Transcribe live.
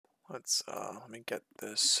Let's let me get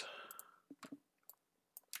this.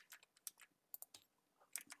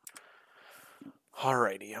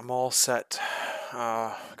 Alrighty, I'm all set.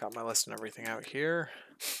 Got my list and everything out here.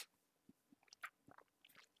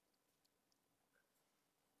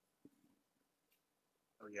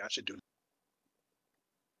 Oh yeah, I should do.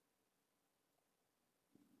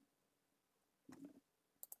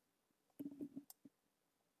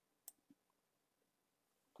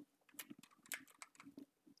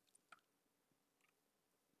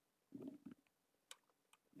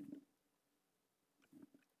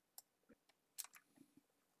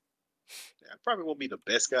 Yeah, I probably won't be the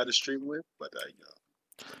best guy to stream with, but you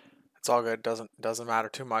know. It's all good. Doesn't matter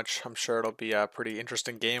too much. I'm sure it'll be a pretty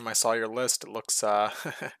interesting game. I saw your list. It looks it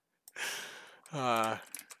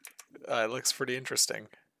looks pretty interesting.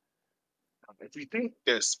 If you think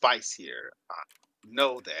there's spice here,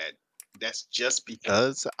 know that that's just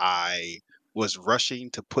because I was rushing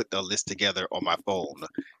to put the list together on my phone,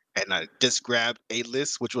 and I just grabbed a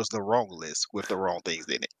list which was the wrong list with the wrong things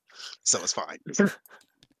in it, so it's fine.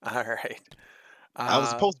 All right. I was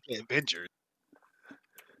supposed to play Avengers.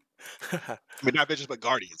 I mean, not Avengers, but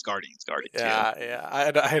Guardians. Yeah. Yeah.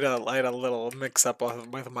 I had a little mix up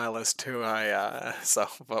with my list too.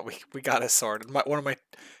 But we got it sorted. One of my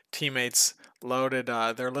teammates loaded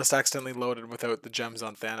their list accidentally loaded without the gems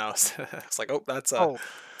on Thanos. It's like, oh, that's a. Oh,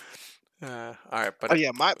 All right, oh but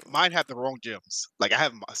yeah. Mine had the wrong gems. Like I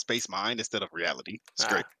have Space Mind instead of Reality. It's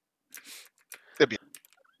great. It'd be-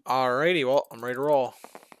 alrighty. Well, I'm ready to roll.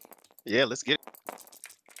 Yeah, let's get it.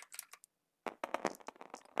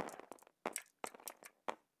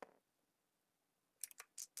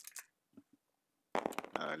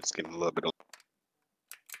 Just getting a little bit of.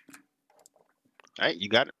 All right, you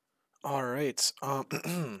got it. All right. Let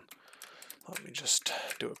me just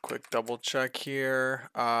do a quick double check here.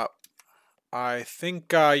 I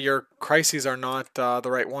think your crises are not the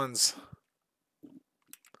right ones.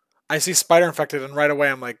 I see spider infected, and right away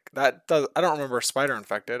I'm like, that does. I don't remember spider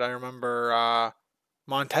infected. I remember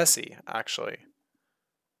Montesi actually.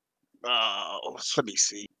 Let me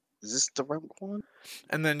see. Is this the right one?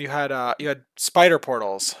 And then you had spider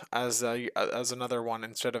portals as another one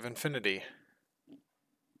instead of infinity.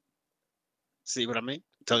 See what I mean?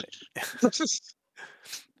 Tell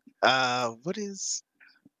what is?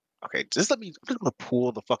 Okay, just let me. I'm just gonna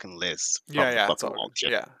pull the fucking list from the Yeah, it's fucking all wrong good.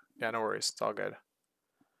 shit. Yeah, no worries. It's all good.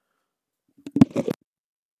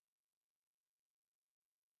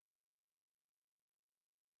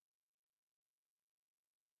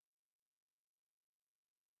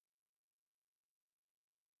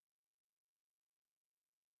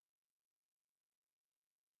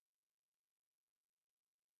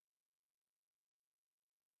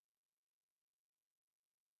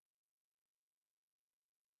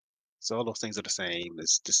 So all those things are the same.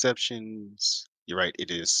 It's deceptions. You're right. It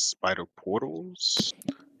is spider portals.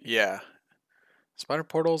 Yeah, spider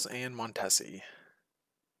portals and Montesi.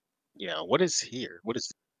 Yeah. What is here? What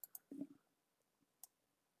is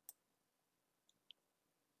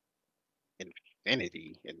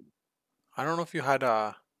infinity? And I don't know if you had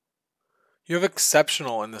you have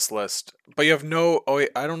exceptional in this list, but you have no. Oh, wait,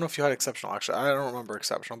 I don't know if you had exceptional. Actually, I don't remember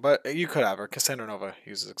exceptional, but you could have her. Cassandra Nova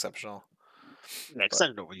uses exceptional. next, But I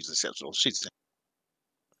don't know. We use exceptional. She's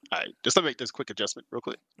all right. Just let me make this quick adjustment real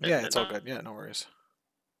quick, and yeah, then it's all good. Yeah, no worries.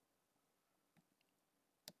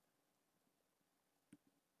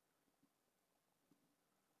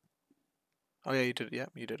 Oh yeah, you did. Yeah,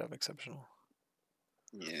 you did have exceptional.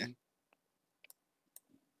 yeah.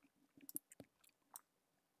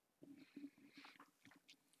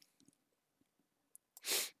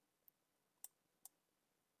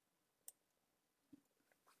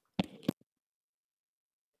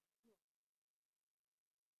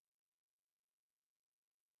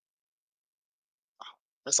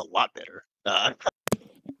 That's a lot better.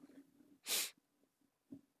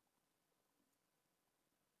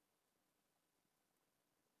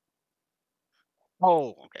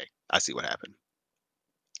 Oh, okay. I see what happened.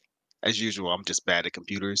 As usual, I'm just bad at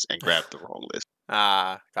computers and grabbed the wrong list.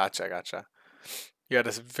 Gotcha. You had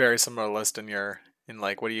a very similar list in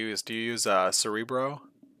like what do you use? Do you use Cerebro?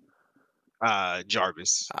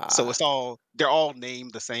 Jarvis. So Ah. they're all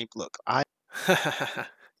named the same. Look,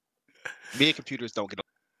 me and computers don't get along,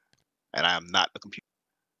 and I am not a computer.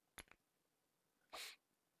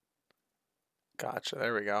 Gotcha.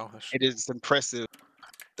 There we go. It is impressive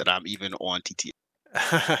that I'm even on TTS.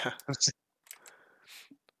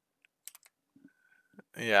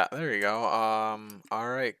 Yeah, there you go. All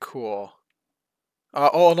right, cool.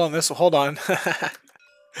 Hold on. Hold on.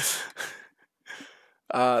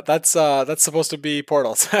 That's supposed to be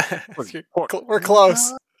portals. Wait, We're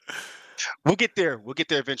close. We'll get there. We'll get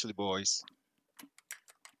there eventually, boys.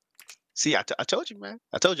 See, I told you, man.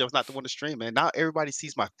 I told you I was not the one to stream, man. Now everybody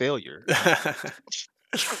sees my failure.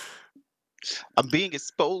 I'm being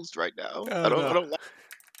exposed right now. I Oh don't. I no. don't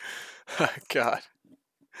God.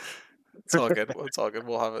 It's all good. It's all good.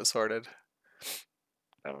 We'll have it sorted.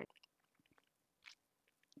 like.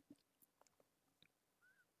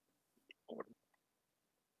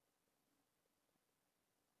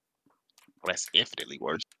 Well, that's infinitely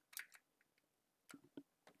worse.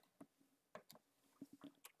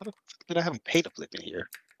 How the fuck did I have a pay to flip in here?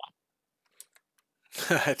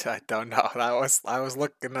 I don't know. I was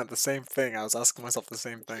looking at the same thing. I was asking myself the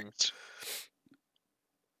same thing.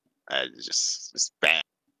 It's bad.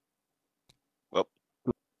 Well,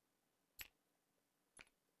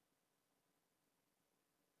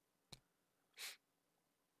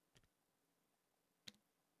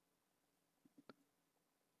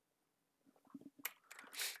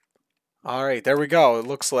 All right, there we go. It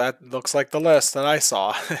looks like the list that I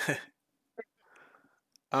saw.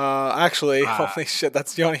 Actually, uh, holy shit!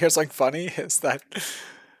 That's you want to hear something funny? Is that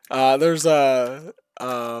there's a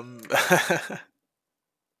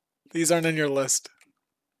these aren't in your list.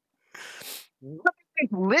 what is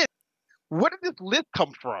this list? Where did this list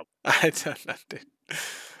come from? I don't know, dude.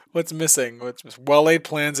 What's missing? What's missing? Well laid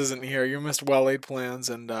plans isn't here. You missed well laid plans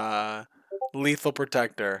and lethal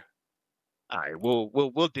protector. All right,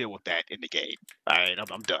 we'll deal with that in the game. All right,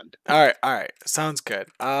 I'm done. All right. Sounds good.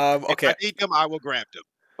 If I Okay. need them, I will grab them.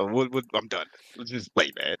 But I'm done. Let's just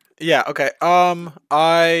play, man. Yeah, okay.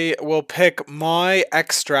 I will pick my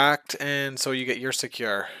extract, and so you get your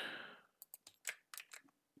secure.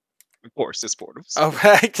 Of course, it's portals. Oh,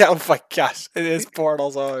 oh my gosh, it is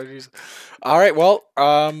portals. Oh, jeez. All right. Well,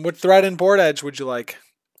 what thread and board edge would you like?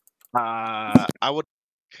 I would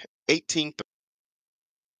 18th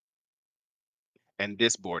and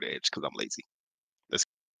this board edge because I'm lazy. Let's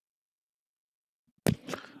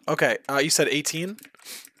Okay. You said 18.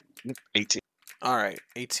 18. All right,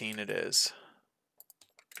 18 it is.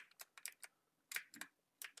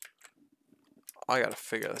 I gotta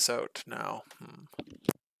figure this out now.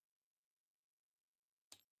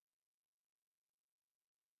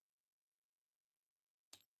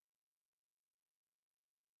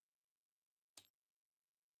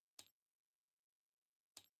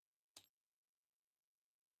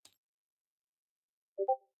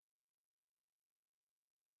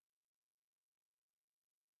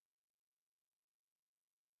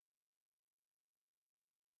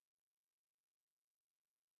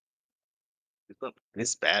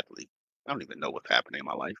 This badly. I don't even know what's happening in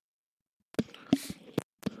my life.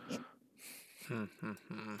 I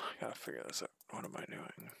gotta figure this out. What am I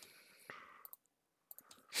doing?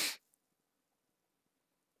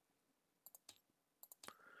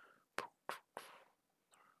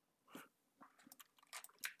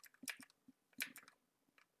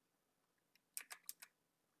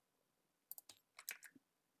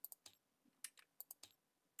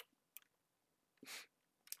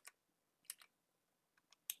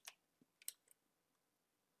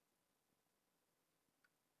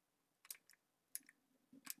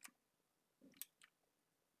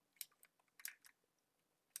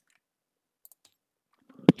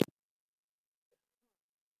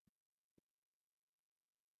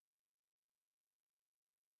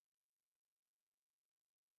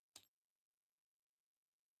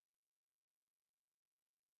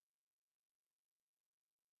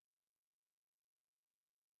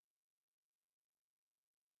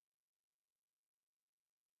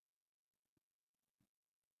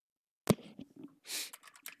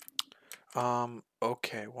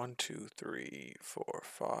 Okay, 1, 2, 3, 4,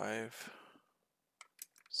 5,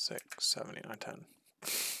 6, 7, 8, 9, 10.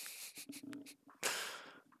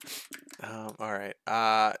 All right.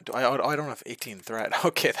 I don't have 18 thread.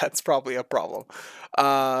 Okay, that's probably a problem.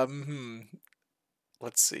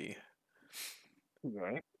 Let's see.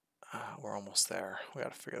 Right. We're almost there. We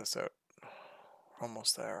gotta figure this out. We're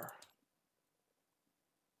almost there.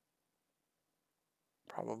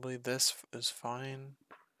 Probably this is fine.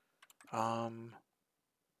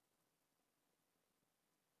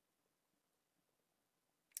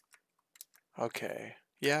 Okay.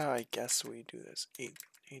 Yeah, I guess we do this.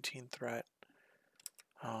 18 threat.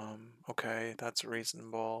 Okay, that's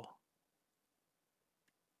reasonable.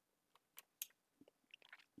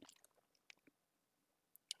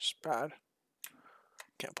 Just bad.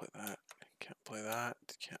 Can't play that. Can't play that.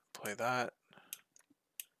 Can't play that.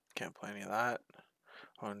 Can't play any of that.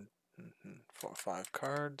 1, 4, 5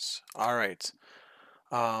 cards. All right.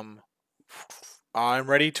 I'm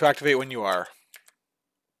ready to activate when you are.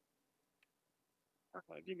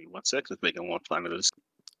 Give me 1 second. Let's make one final this.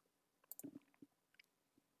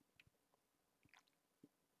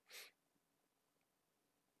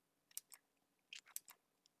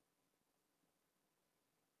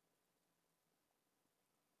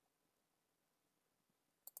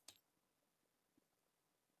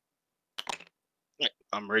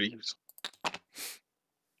 I'm ready.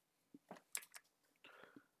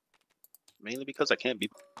 Mainly because I can't be.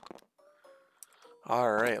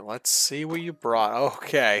 All right, let's see what you brought.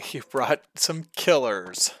 Okay, you brought some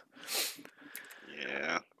killers.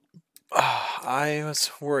 Yeah. I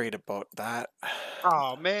was worried about that.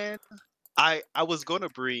 Oh man. I was gonna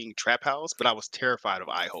bring Trap House, but I was terrified of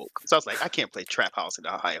iHope. So I was like, I can't play Trap House in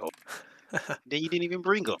iHope. Then you didn't even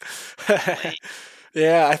bring them. Lame.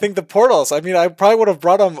 Yeah, I think the portals. I mean, I probably would have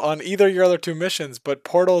brought them on either of your other two missions, but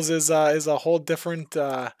portals is a whole different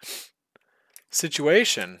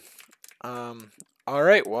situation. All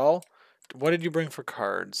right. Well, what did you bring for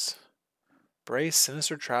cards? Brace,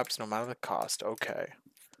 sinister traps, no matter the cost. Okay.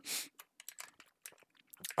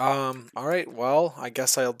 All right. Well, I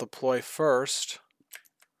guess I'll deploy first.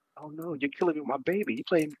 Oh no, you're killing me with my baby. You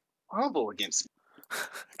playing Marvel against me.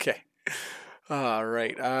 Okay. All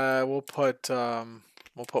right. We'll put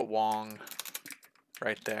Wong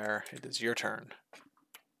right there. It is your turn.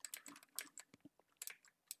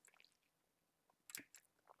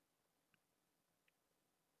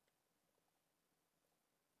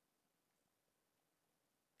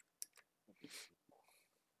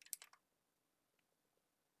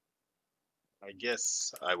 I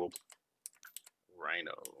guess I will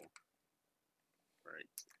Rhino. Right.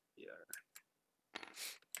 Yeah.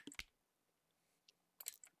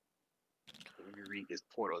 Let me read this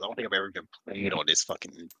portal. I don't think I've ever been played on this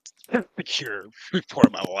fucking secure part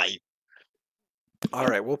of my life. All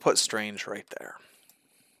right. We'll put Strange right there.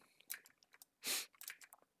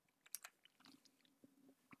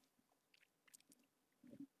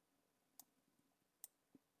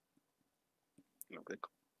 Okay.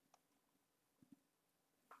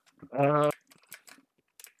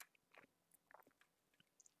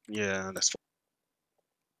 Yeah, that's fine.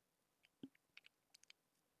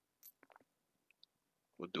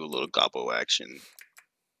 We'll do a little gobbo action.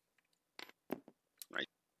 Right.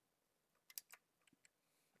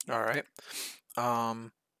 All right.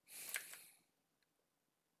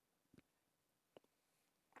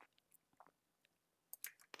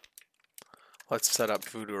 Let's set up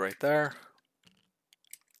Voodoo right there.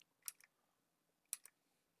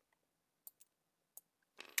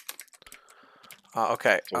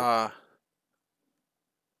 Okay.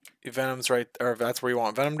 Venom's right, or that's where you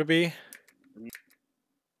want Venom to be.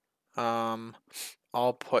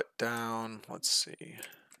 I'll put down. Let's see.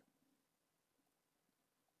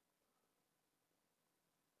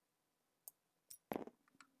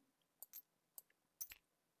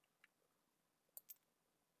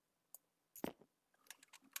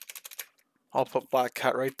 I'll put Black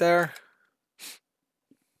Cat right there.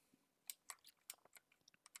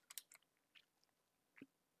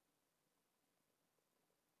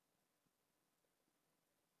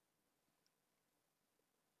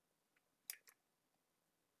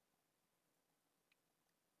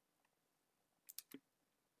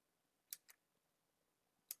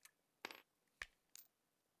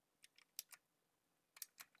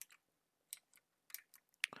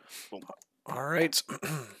 Boom. All right.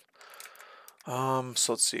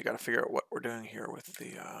 So let's see. Got to figure out what we're doing here with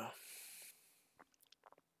the.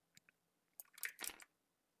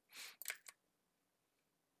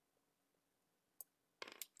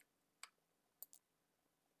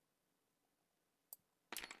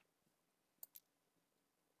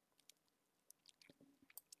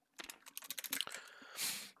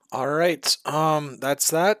 All right.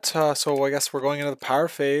 That's that. So I guess we're going into the power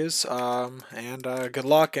phase. And good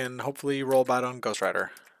luck, and hopefully you roll bad on Ghost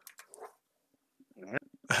Rider.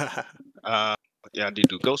 Uh, yeah, I need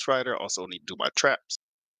to do Ghost Rider. Also need to do my traps.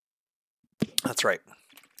 That's right.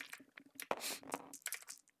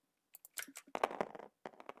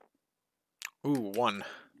 Ooh, 1.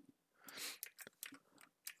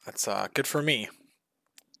 That's good for me.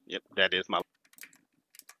 Yep, that is my.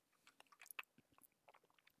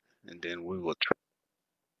 And then we will try.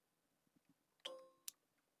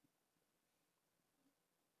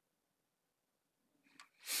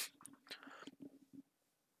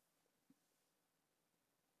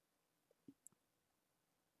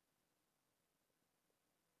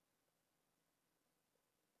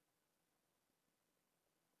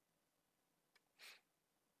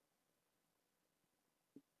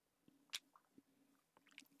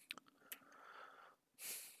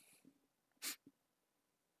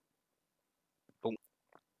 Boom.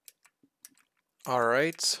 All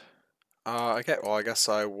right. Okay. Well, I guess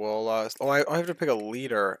I will. I have to pick a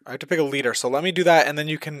leader. I have to pick a leader. So let me do that, and then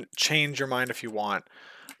you can change your mind if you want.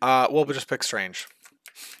 We'll just pick Strange.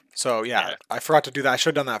 So yeah, Yeah. I forgot to do that. I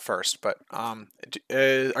should have done that first. But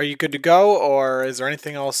are you good to go, or is there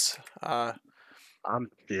anything else? I'm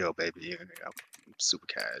still, baby. Yeah. super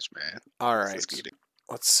cash, man. All Let's right. get it.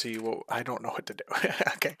 Let's see what I don't know what to do.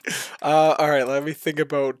 Okay. All right. Let me think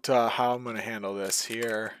about how I'm gonna handle this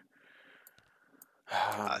here.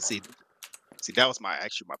 Um, See, that was my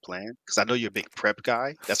plan because I know you're a big prep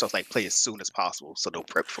guy. That's why I was like, play as soon as possible, so don't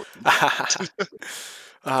prep for you.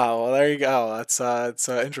 Oh, well, there you go. That's it's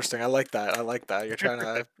interesting. I like that. I like that. You're trying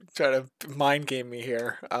to mind game me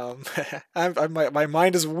here. My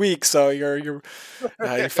mind is weak, so you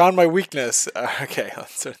found my weakness. Okay,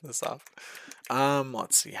 let's turn this off.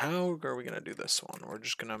 Let's see. How are we gonna do this one? We're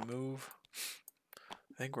just gonna move. I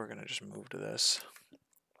think we're gonna just move to this.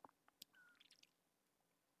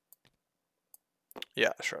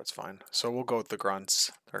 Yeah, sure, it's fine. So we'll go with the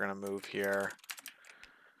grunts. They're gonna move here,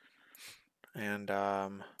 and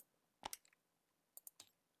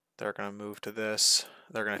they're gonna move to this.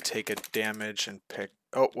 They're gonna take a damage and pick.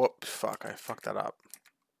 Oh, whoop! Fuck! I fucked that up.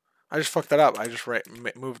 I just fucked that up. I just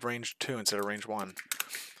moved range 2 instead of range 1.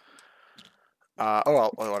 Oh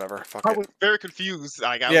well, whatever. Fuck I it. was very confused.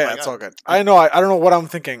 Like I was Yeah, like, it's all good. I know. I don't know what I'm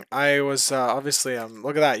thinking. I was obviously.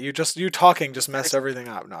 Look at that. You talking just messed everything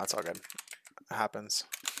up. No, it's all good. It happens.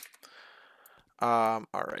 All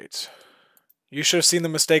right. You should have seen the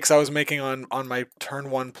mistakes I was making on my turn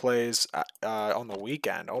 1 plays on the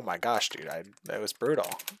weekend. Oh my gosh, dude. That was brutal.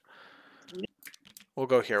 We'll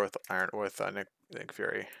go here with Nick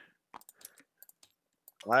Fury.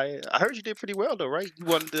 I heard you did pretty well though, right? You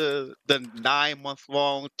won the 9-month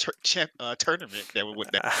long tournament that we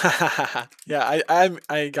went down. Yeah,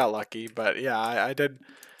 I got lucky, but yeah, I did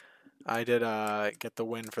get the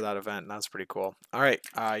win for that event, and that's pretty cool. All right,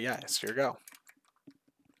 yeah, so here you go.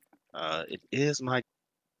 It is my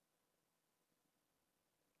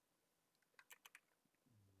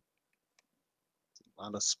a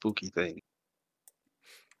lot of spooky thing.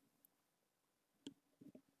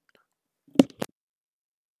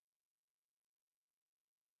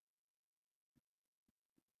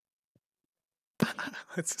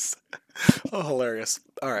 It's just oh hilarious.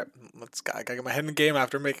 All right, I gotta get my head in the game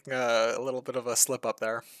after making a little bit of a slip up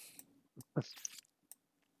there.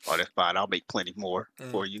 Oh, that's fine. I'll make plenty more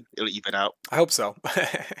Mm, for you. It'll even out. I hope so.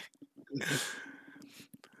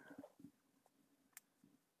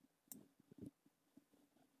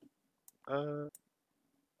 Uh,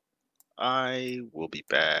 I will be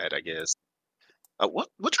bad, I guess. We're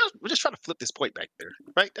just trying to flip this point back there,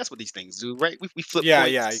 right? That's what these things do, right? We flip Yeah,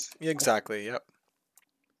 yeah, points. exactly. Yep.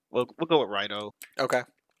 We'll go with Rhino. Okay.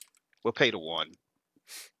 We'll pay the 1.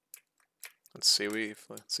 Let's see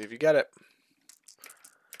if you get it.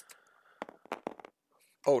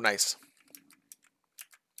 Oh, nice.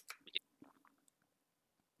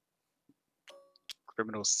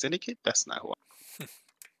 Criminal Syndicate. That's not who.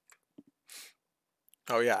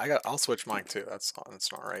 Oh yeah, I'll switch mine too. That's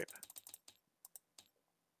not right.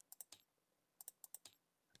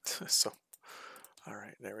 So, all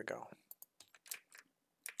right, there we go.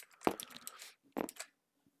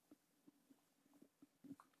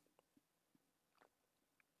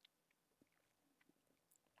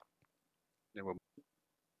 Never.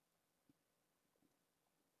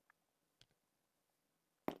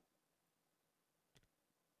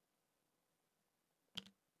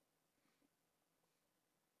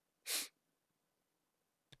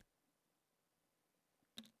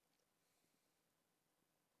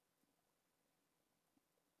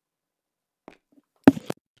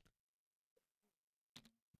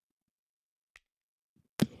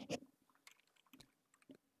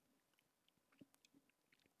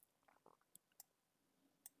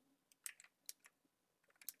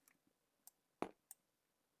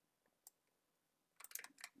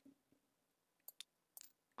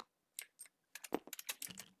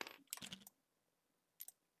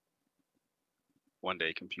 One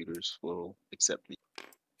day computers will accept me.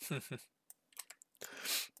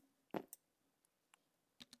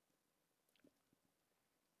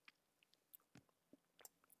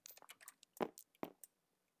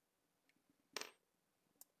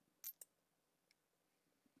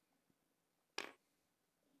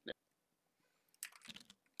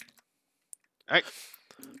 All right.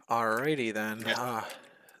 Alrighty then. Yes.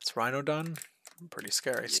 It's Rhino done. Pretty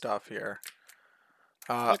scary Yeah. stuff here.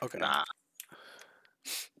 Okay. Nah.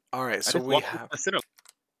 All right. I So just walked into the center.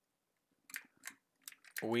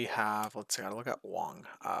 we have. Let's see. I gotta look at Wong.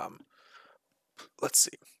 Let's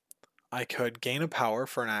see. I could gain a power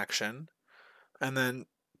for an action, and then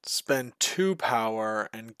spend 2 power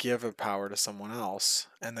and give a power to someone else,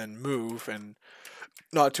 and then move and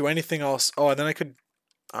not do anything else. Oh, and then I could.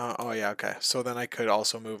 Oh yeah. Okay. So then I could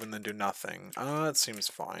also move and then do nothing. It seems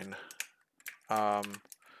fine.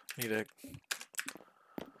 Need to.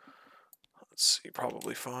 Let's let's see,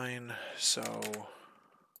 probably fine. So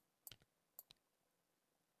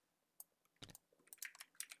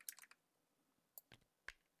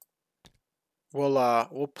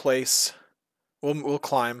we'll place, we'll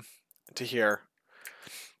climb to here,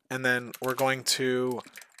 and then we're going to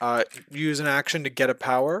use an action to get a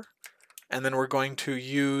power, and then we're going to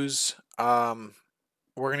use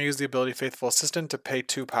the ability Faithful Assistant to pay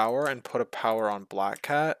 2 power and put a power on Black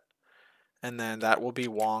Cat, and then that will be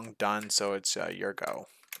Wong done. So it's your go.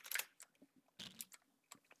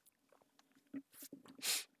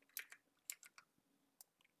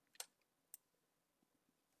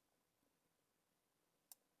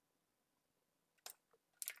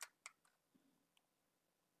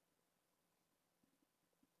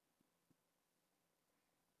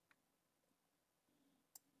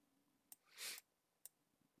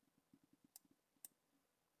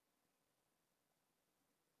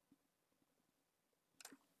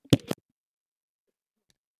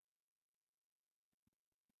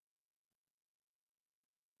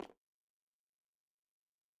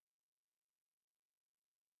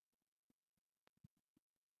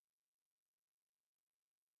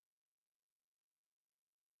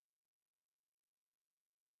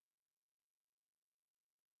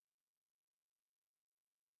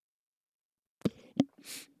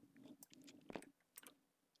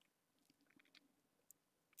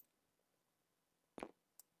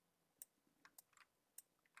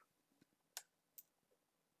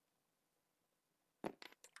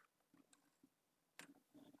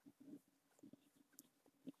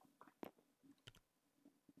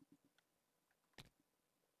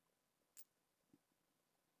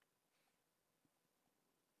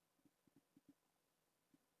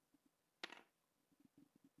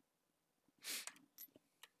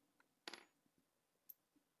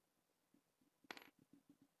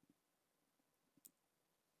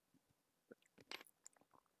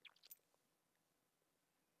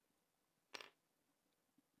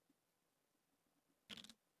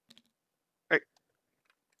 Hey,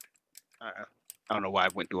 I don't know why I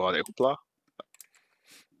went through all that hoopla.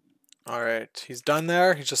 All right, he's done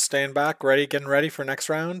there. He's just staying back, ready, getting ready for next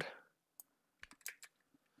round.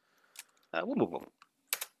 We'll move on. What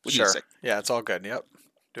do you Sure. say? Yeah, it's all good. Yep.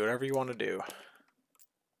 Do whatever you want to do.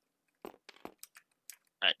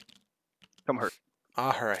 Come hurt.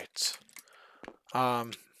 All right.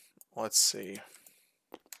 Let's see.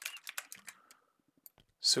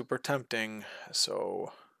 Super tempting.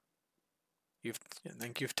 So I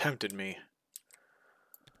think you've tempted me.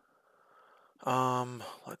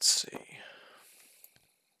 Let's see.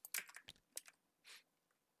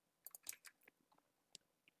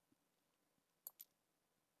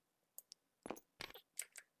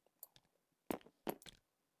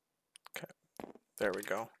 Okay, there we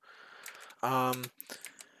go. I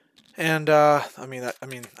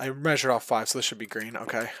measured off 5, so this should be green.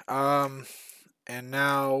 Okay. And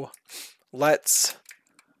now let's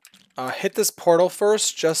hit this portal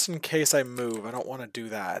first, just in case I move. I don't want to do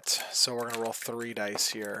that, so we're gonna roll 3 dice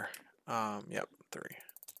here. Yep, 3.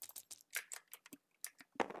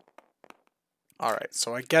 All right,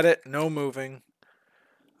 so I get it. No moving.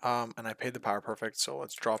 And I paid the power perfect, so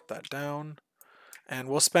let's drop that down. And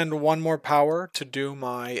we'll spend 1 more power to do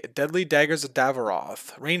my Deadly Daggers of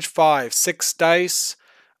Davaroth. Range 5, 6 dice.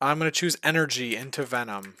 I'm going to choose Energy into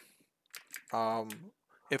Venom.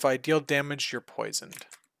 If I deal damage, you're poisoned.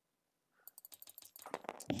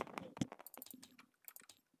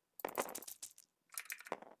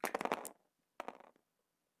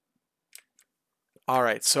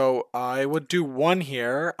 Alright, so I would do 1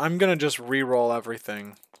 here. I'm going to just re-roll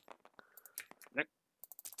everything.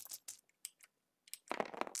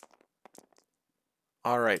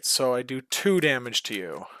 Alright, so I do 2 damage to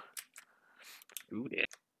you. Ooh, yeah.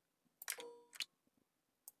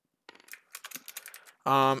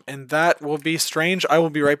 And that will be strange. I will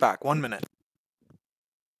be right back. 1 minute.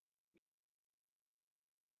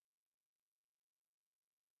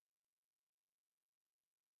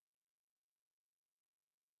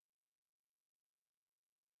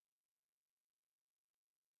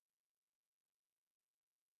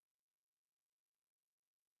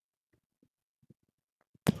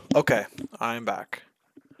 Okay, I'm back.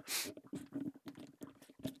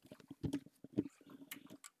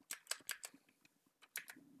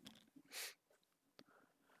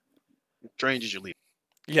 Strange as you leave.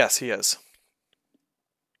 Yes, he is.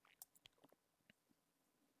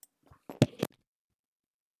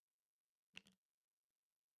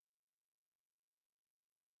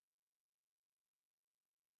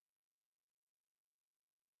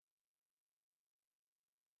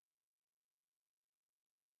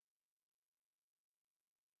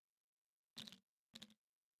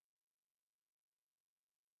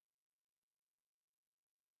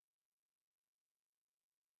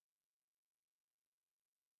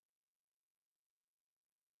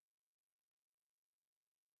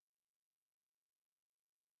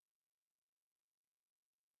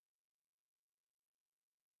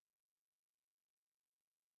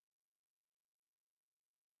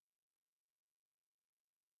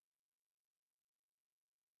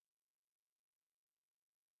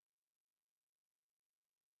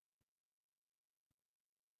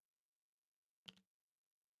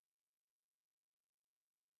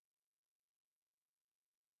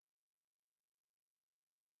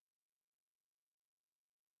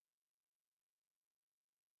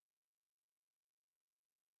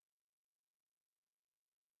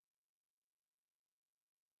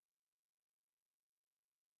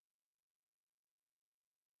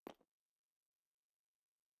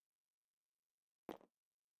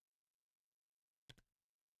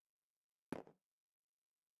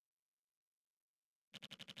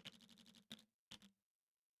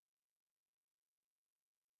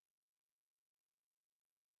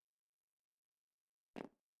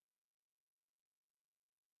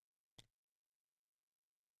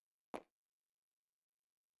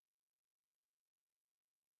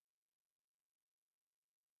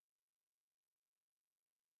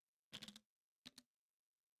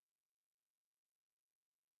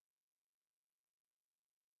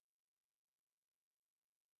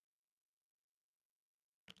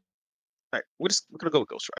 All right, we're gonna go with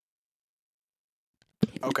Ghost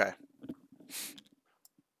Rider. Okay.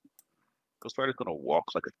 Ghost Rider's gonna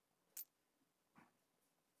walk like a.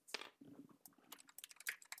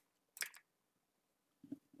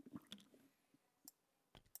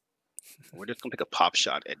 We're just gonna take a pop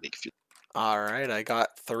shot at Nick Fury. All right, I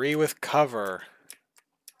got 3 with cover.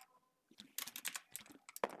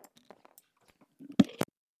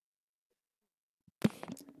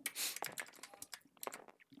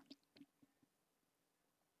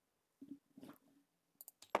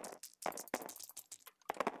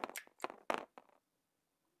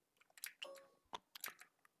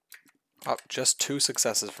 Oh, just 2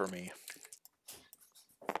 successes for me.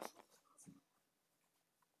 All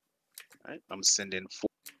right, I'm sending 4.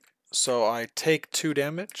 So I take 2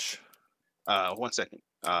 damage. 1 second.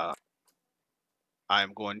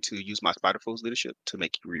 I'm going to use my Spider Foes leadership to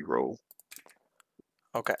make you re-roll.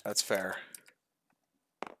 Okay, that's fair.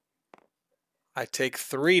 I take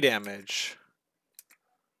 3 damage.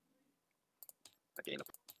 Again,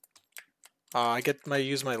 I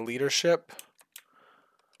use my leadership.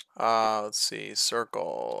 Let's see,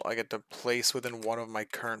 circle. I get to place within one of my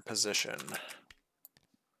current position.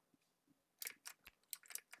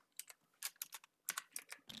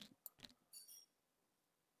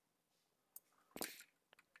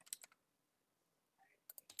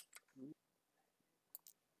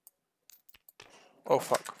 Oh,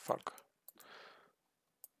 fuck.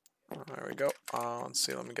 There we go. Let's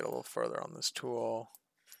see, let me get a little further on this tool.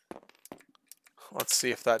 Let's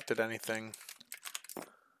see if that did anything.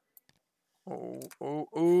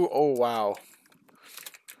 Oh, wow.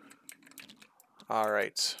 All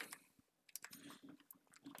right.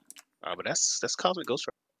 but that's Cosmic Ghost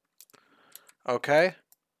Rider. Okay.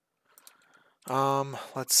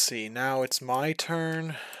 Let's see. Now it's my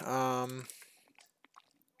turn.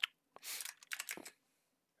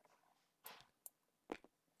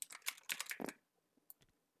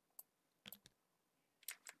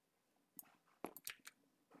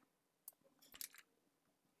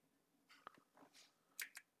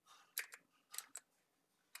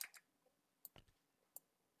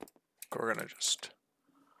 We're gonna just,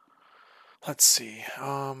 let's see.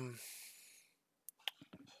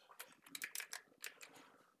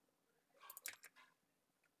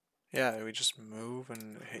 Yeah, we just move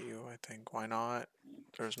and hit you, I think. Why not?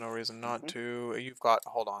 There's no reason not to. You've got,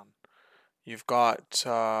 hold on. You've got,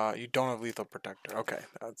 you don't have lethal protector. Okay,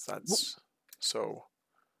 that's, so.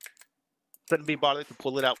 Couldn't be bothered to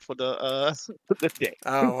pull it out for the the day.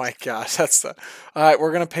 Oh my gosh, that's the. Alright,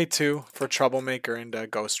 we're gonna pay 2 for Troublemaker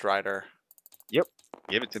and Ghost Rider. Yep,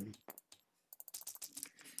 give it to me.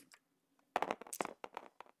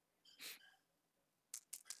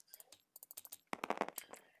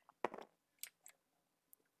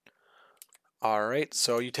 Alright,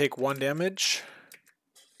 so you take 1 damage.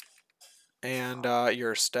 And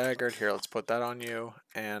you're staggered. Here, let's put that on you.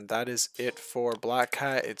 And that is it for Black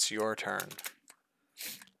Cat. It's your turn.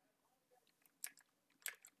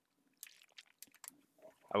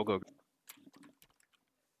 I will go.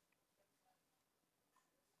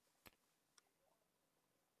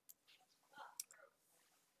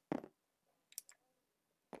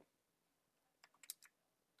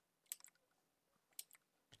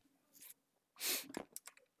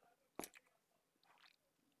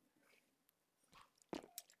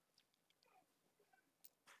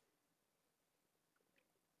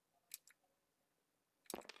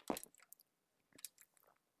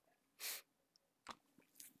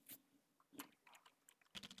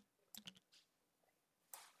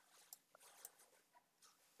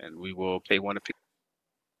 And we will pay 1 to pick.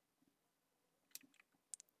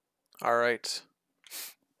 Alright.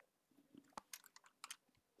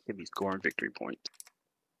 Give me scoring victory points.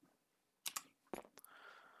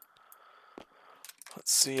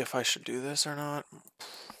 Let's see if I should do this or not.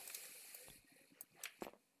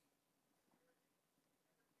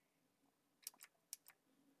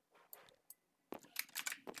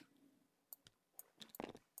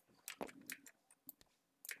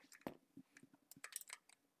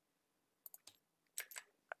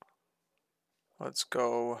 Let's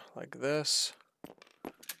go like this.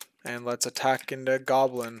 And let's attack into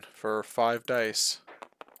Goblin for 5 dice.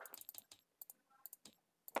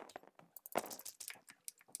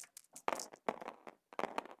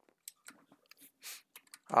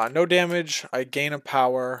 No damage. I gain a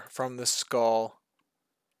power from the skull.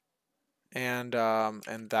 And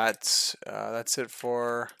that's it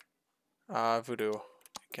for Voodoo.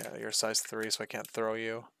 You're size 3, so I can't throw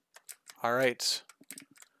you. Alright.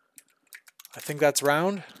 I think that's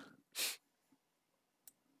round.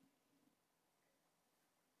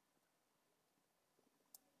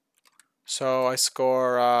 So I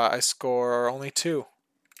score only 2. You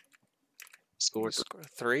Score score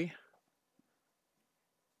 3.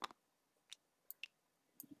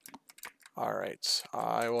 All right.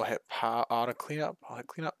 I will hit auto cleanup. I'll hit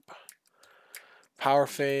cleanup. Power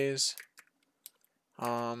phase.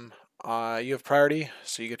 You have priority,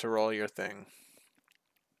 so you get to roll your thing.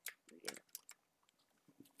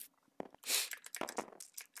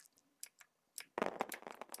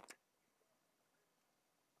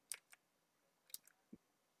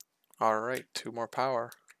 All right, 2 more power.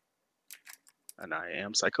 and I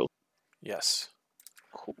am psycho. Yes.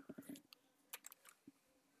 Cool.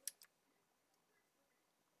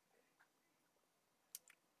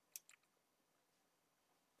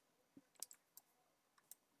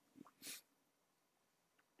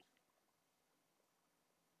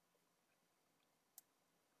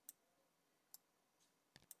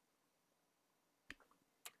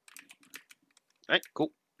 All right, cool.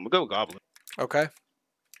 We'll go with Goblin. Okay.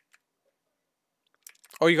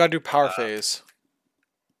 Oh, you gotta do power Uh, phase.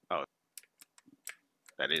 Oh,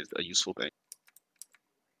 that is a useful thing.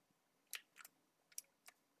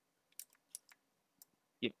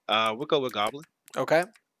 Yeah, we'll go with Goblin. Okay.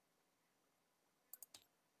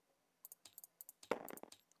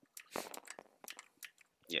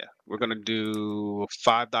 Yeah, we're gonna do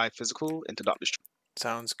 5 die physical into Doctor Strange.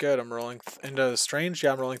 Sounds good. I'm rolling into strange.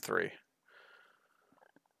 Yeah, I'm rolling 3.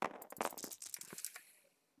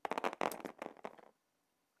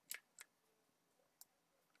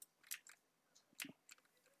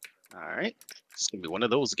 All right, it's gonna be one of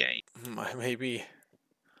those games. Maybe.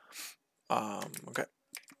 Okay.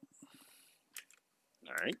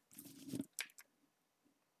 All right.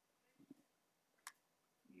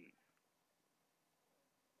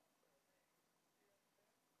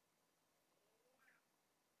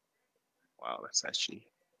 Wow, that's actually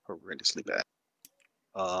horrendously bad.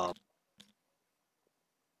 Um,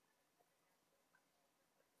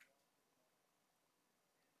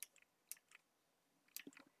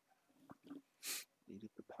 Needed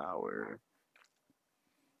the power,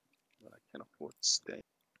 but I can't afford to stay.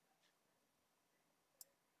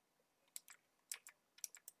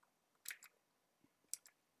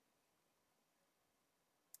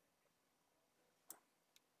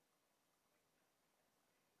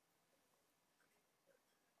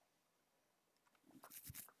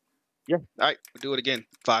 Yeah. All right, we'll do it again.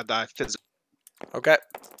 5 die physical Okay.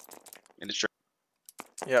 in the straight.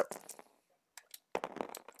 Yep.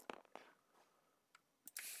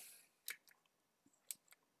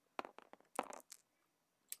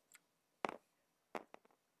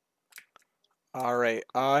 All right.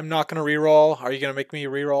 I'm not gonna re-roll. Are you gonna make me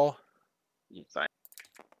re-roll? Yes, I.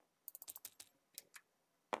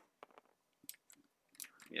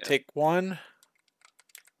 Yeah. Take 1.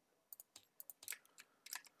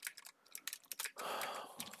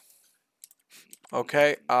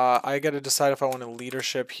 Okay. I gotta decide if I want a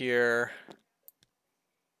leadership here.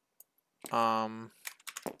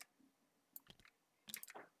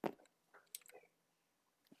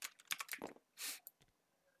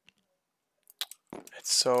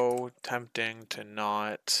 It's so tempting to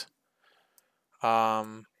not.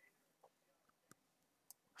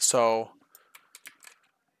 So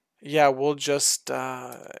yeah, we'll just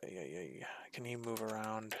yeah. Can he move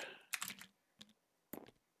around?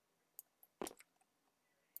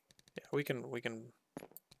 Yeah, we can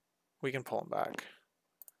pull him back.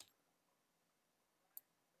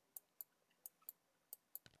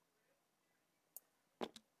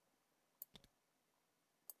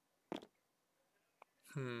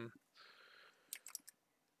 Hmm.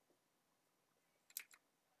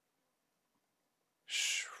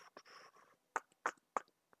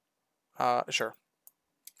 Sure.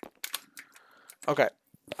 Okay.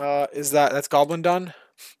 That's Goblin done?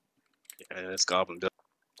 Yeah, that's Goblin.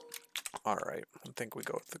 All right. I think we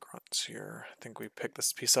go with the grunts here. I think we picked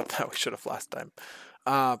this piece up that we should have last time.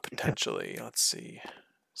 Potentially. Let's see.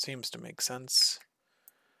 Seems to make sense.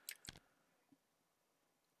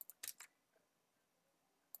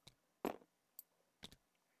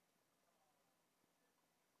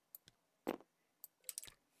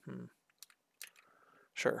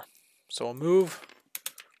 Sure. So we'll move.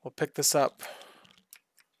 We'll pick this up.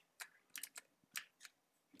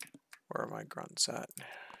 Where are my grunts at?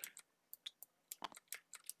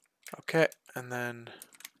 Okay, and then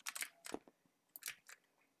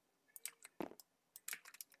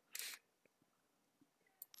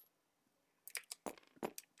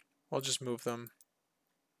we'll just move them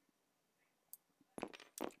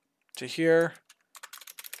to here.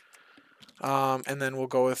 And then we'll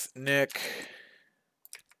go with Nick.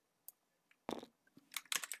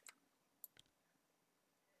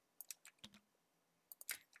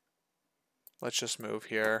 let's just move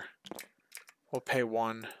here. We'll pay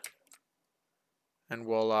 1. And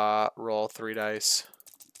we'll roll 3 dice.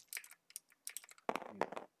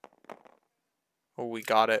 Oh, we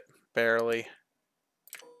got it. Barely.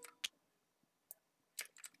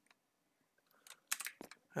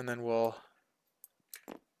 And then we'll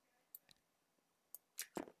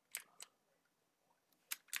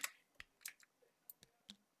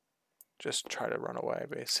just try to run away,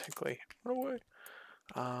 basically. Run away.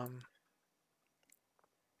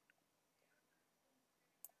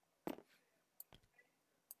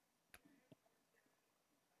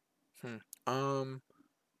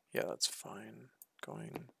 Yeah, that's fine.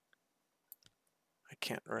 Going. I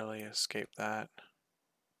can't really escape that.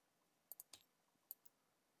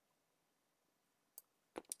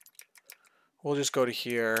 We'll just go to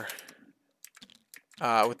here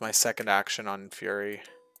with my second action on Fury.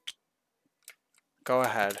 Go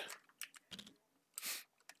ahead.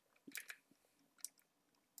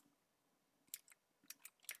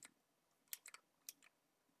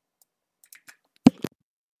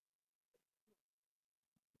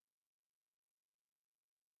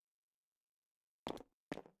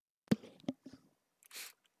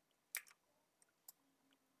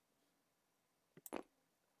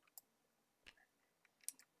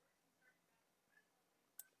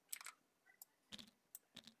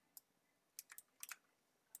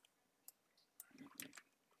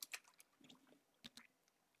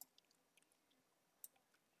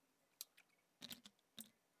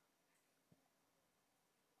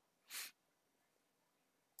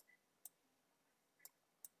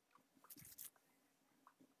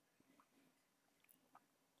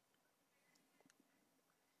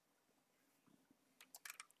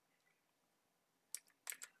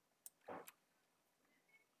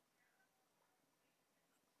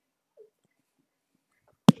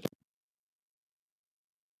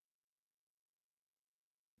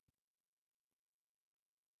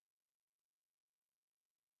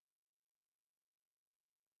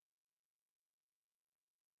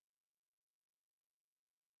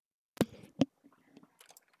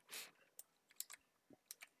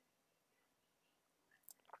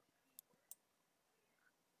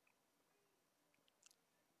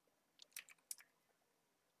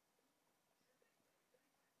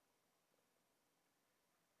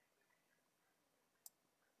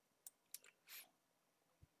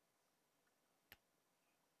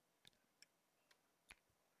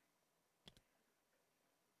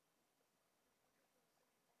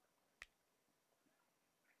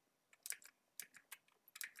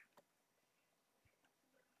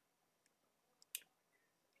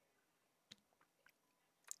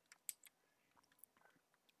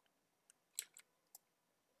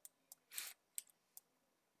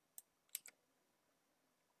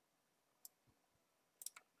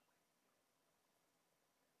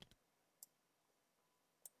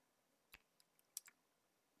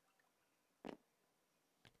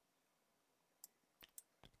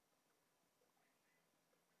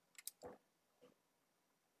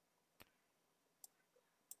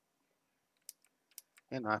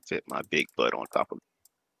 And I fit my big butt on top of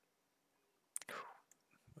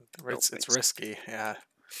It's risky, yeah.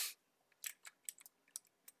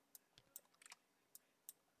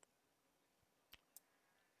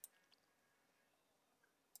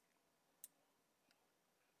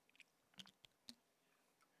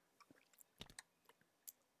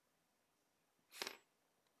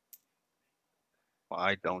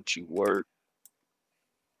 Why don't you work?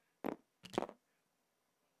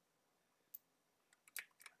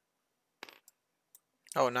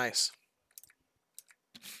 Oh, nice.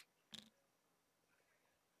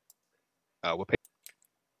 We'll pay.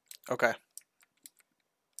 Okay.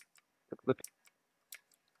 Let's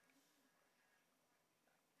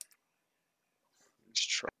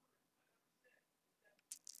try.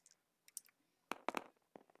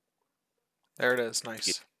 There it is.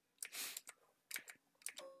 Nice.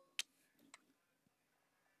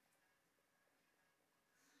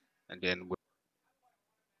 And then with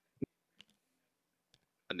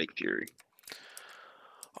a Nick Fury.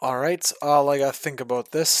 All right. All I gotta think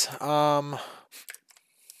about this.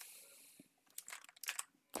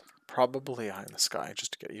 Probably Eye in the Sky,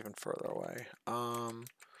 just to get even further away.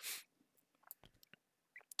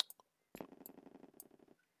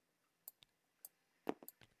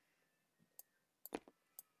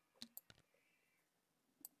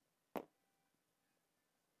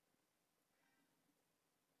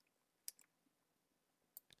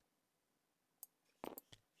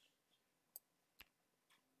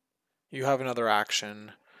 You have another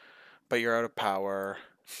action, but you're out of power,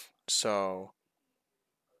 so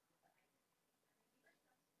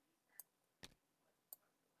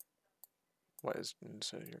What is,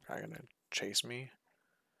 so your guy gonna chase me?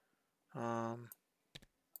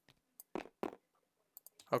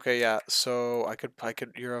 Okay, yeah, so I could, I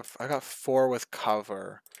got 4 with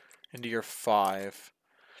cover into your 5.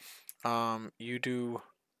 You do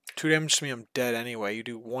 2 damage to me, I'm dead anyway. You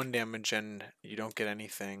do 1 damage and you don't get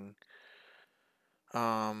anything.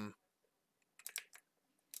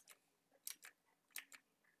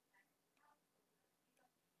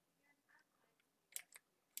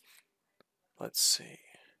 Let's see.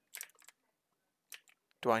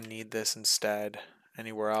 Do I need this instead?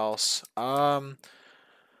 Anywhere else? I'll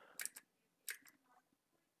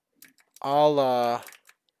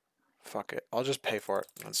fuck it. I'll just pay for it.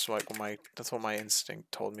 That's like that's what my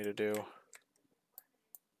instinct told me to do.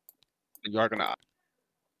 You are gonna.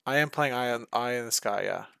 I am playing Eye in the Sky,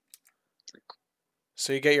 yeah.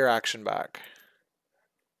 So you get your action back.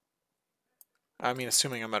 I mean,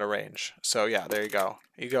 assuming I'm at a range. So yeah, there you go.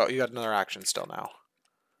 You got another action still now.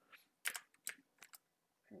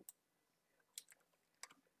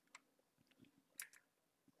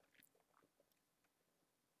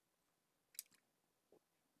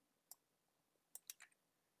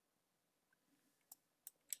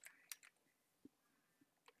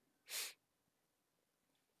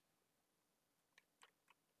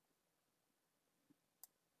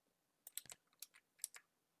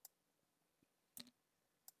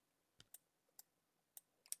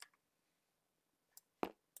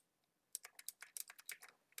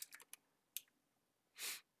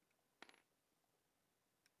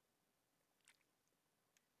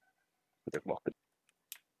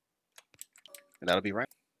 And that'll be right.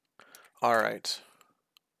 All right.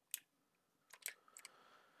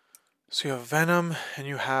 So you have Venom, and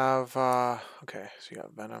you have okay. So you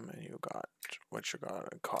have Venom, and you got what you got?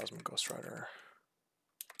 A Cosmic Ghost Rider.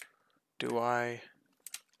 Do I?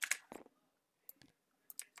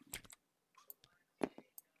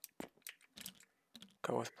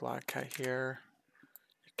 Go with Black Cat here.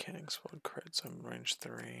 You can't explode crits. I'm range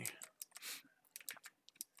 3.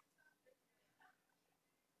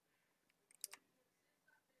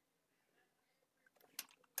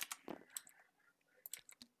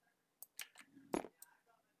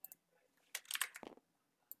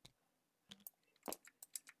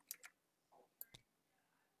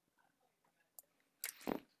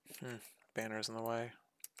 Banner's in the way.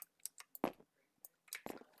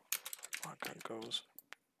 Black Cat goes.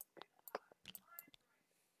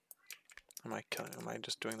 Am I killing? Am I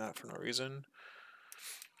just doing that for no reason?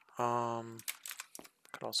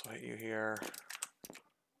 Could also hit you here.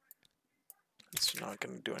 It's not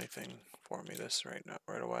going to do anything for me this right now,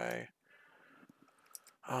 right away.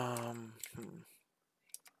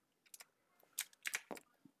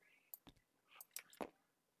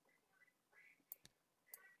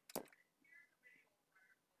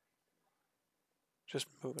 Just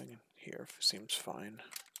moving here seems fine.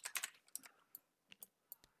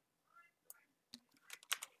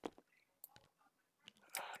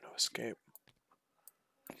 No escape.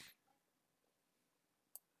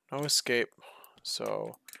 No escape.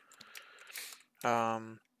 So,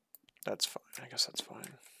 that's fine. I guess that's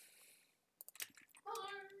fine.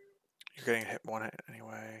 You're getting hit 1 hit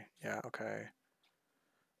anyway. Yeah, okay.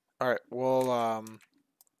 Alright, we'll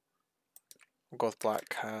go with Black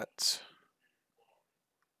Cat.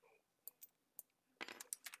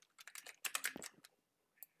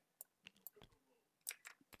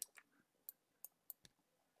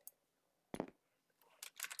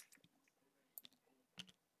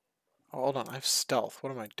 Oh, hold on, I have stealth.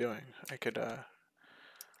 What am I doing? I could,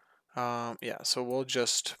 yeah, so we'll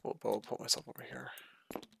put myself over here.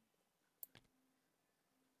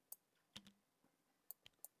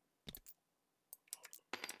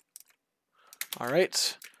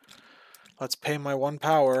 Alright. Let's pay my 1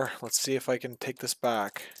 power. Let's see if I can take this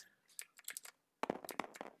back.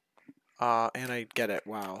 And I get it.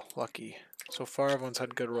 Wow, lucky. So far everyone's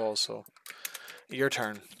had good rolls, so your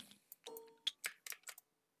turn.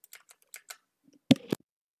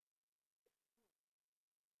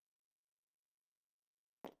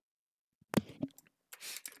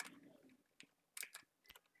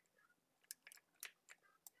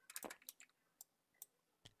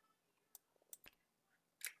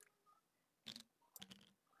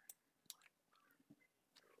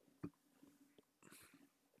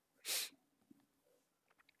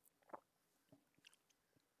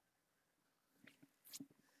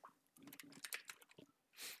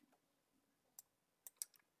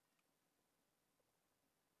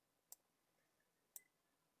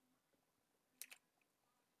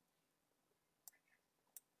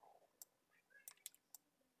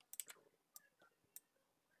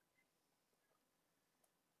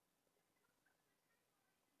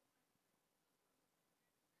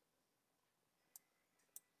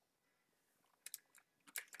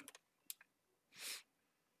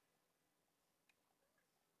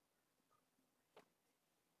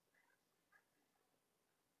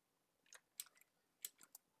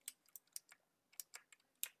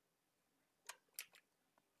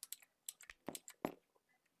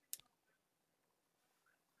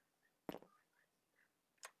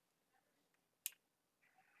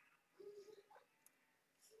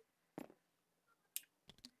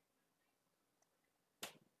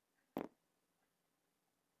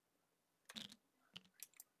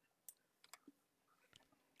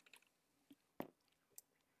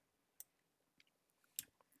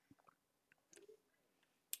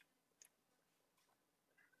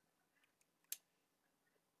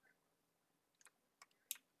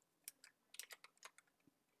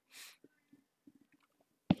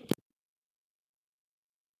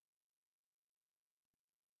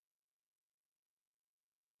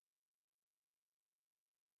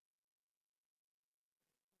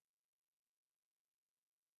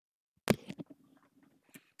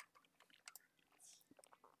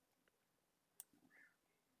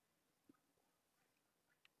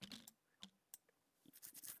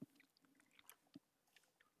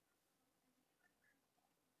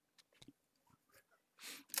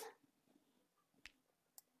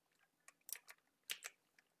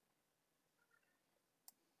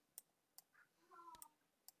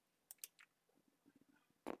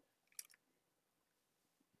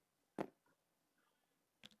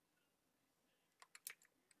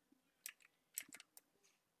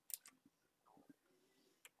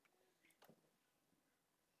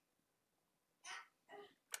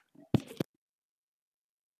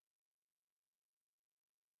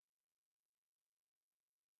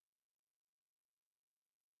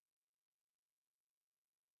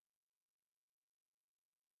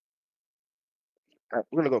 We're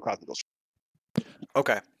gonna go Cosmic Ghost.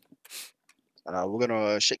 Okay. We're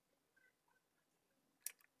gonna shake.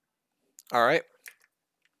 All right.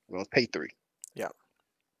 We're gonna pay 3. Yeah.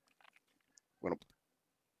 We're gonna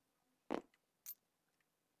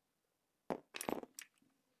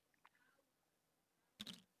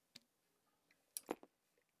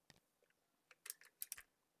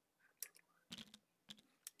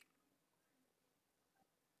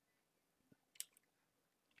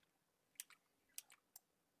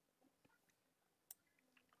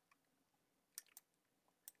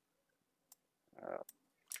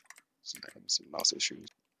some mouse issues.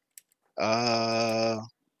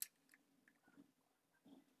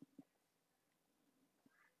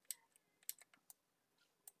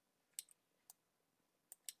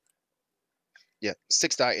 Yeah,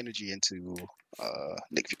 6 die energy into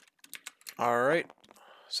Nick. All right.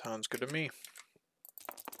 Sounds good to me.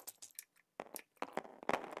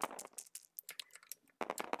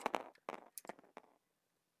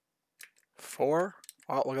 Four?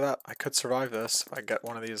 Oh, look at that. I could survive this if I get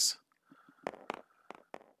one of these.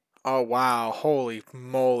 Oh, wow. Holy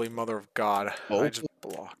moly, mother of God. Oh, I just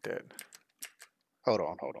blocked it. hold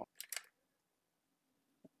on.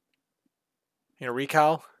 You know,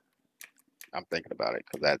 recal? I'm thinking about it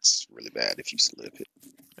because that's really bad if you slip it.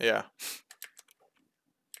 Yeah.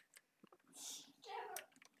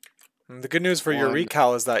 And the good news for your 1.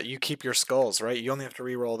 recal is that you keep your skulls, right? You only have to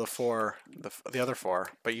re-roll the 4, the other 4,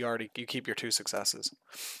 but you keep your 2 successes.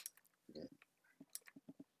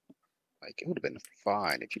 Like it would have been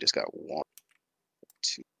fine if you just got 1,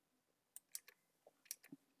 2.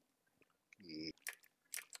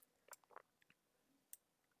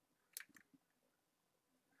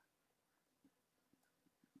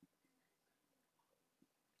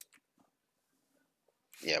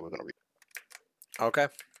 Yeah, we're gonna read. Okay.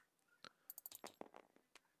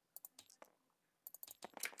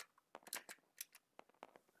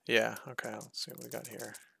 Yeah, okay, let's see what we got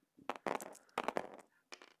here.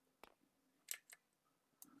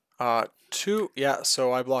 2, yeah,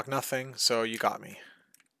 so I block nothing, so you got me.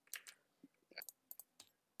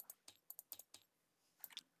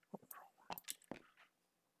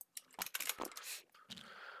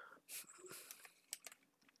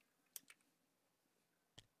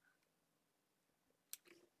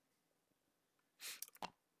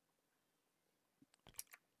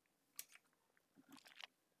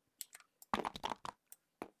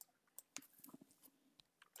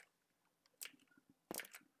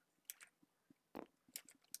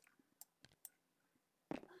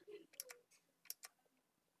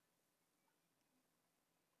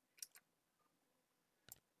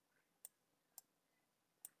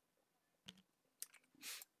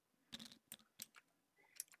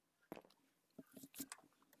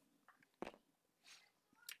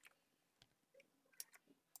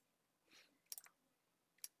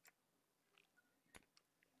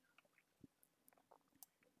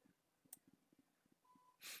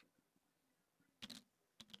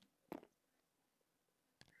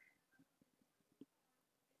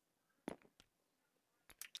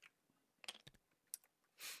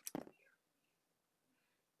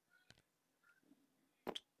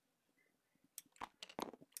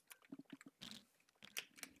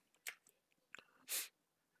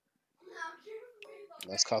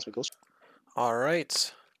 That's Cosmic Ghost. All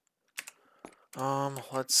right.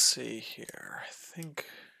 Let's see here. I think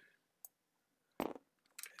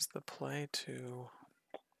is the play to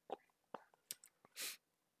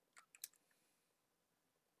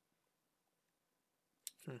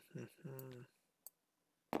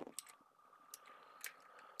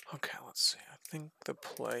Okay, let's see. I think the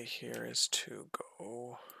play here is to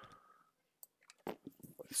go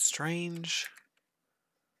with Strange.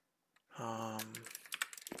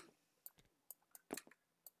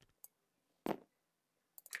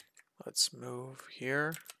 Let's move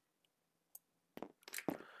here.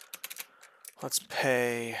 Let's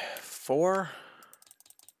pay 4.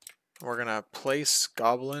 We're gonna place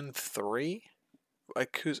Goblin 3.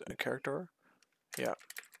 Like who's a character? Yeah.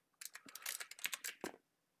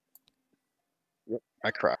 Yep,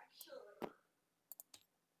 I cry.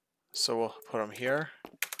 So we'll put him here.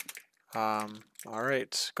 All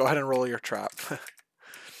right. Go ahead and roll your trap.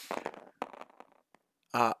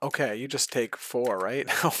 Okay, you just take 4, right?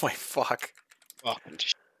 Oh my fuck. Oh,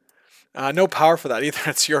 No power for that either.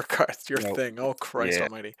 It's your card. It's your no. thing. Oh Christ Yeah.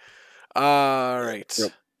 Almighty. All right.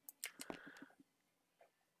 Yep.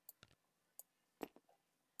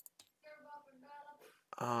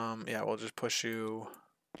 Yeah, we'll just push you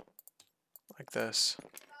like this.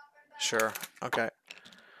 Sure. Okay.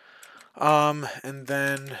 And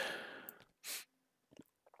then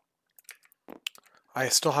I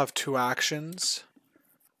still have 2 actions.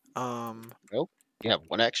 Nope. You have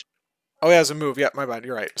 1 action. Oh yeah, as a move. Yeah, my bad.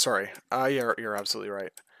 You're right. Sorry. You're absolutely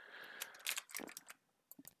right.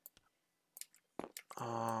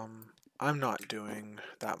 I'm not doing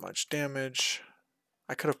that much damage.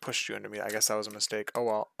 I could have pushed you into me. I guess that was a mistake.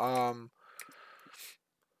 Oh well.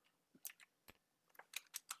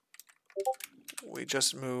 We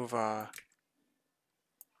just move.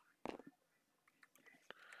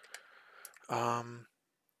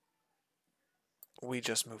 We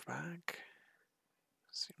just move back.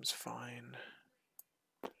 Seems fine.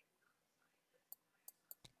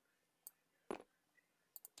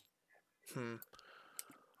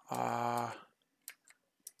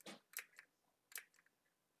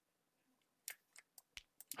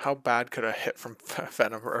 How bad could a hit from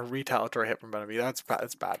Venom or a retaliatory hit from Venom be? That's bad.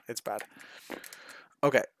 It's bad. It's bad.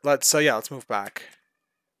 Okay, let's let's move back.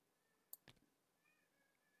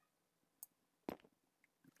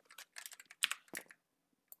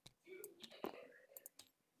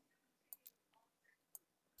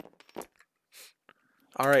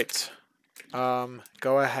 All right.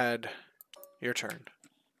 Go ahead. Your turn.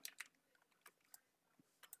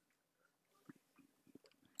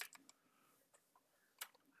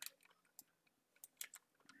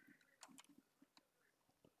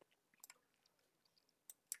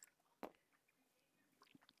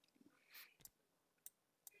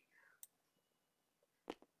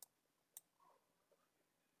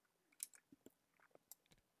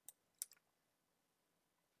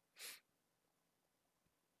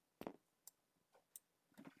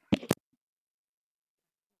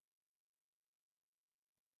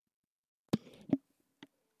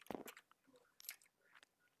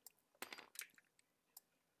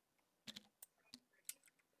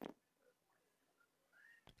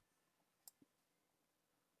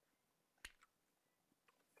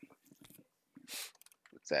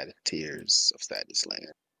 What's that? Tears of Sadness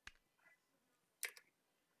Land.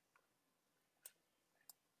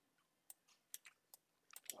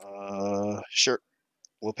 Sure.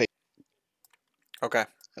 We'll pay Okay.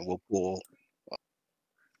 and we'll pull.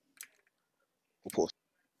 We'll pull.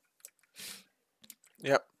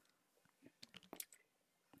 Yep.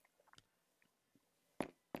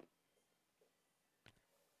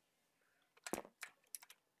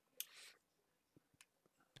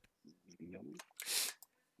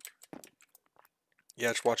 Yeah,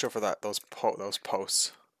 just watch out for that. Those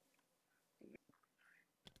posts.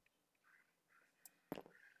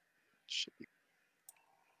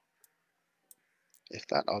 If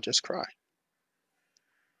not, I'll just cry.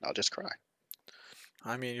 I'll just cry.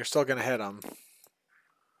 I mean, you're still gonna hit them.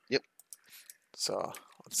 Yep. So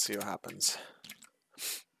let's see what happens.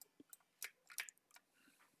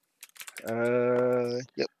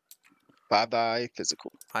 Yep. Bye-bye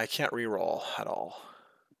physical. I can't re-roll at all.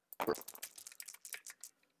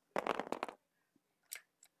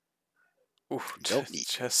 Oof, Don't need.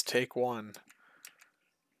 just take 1.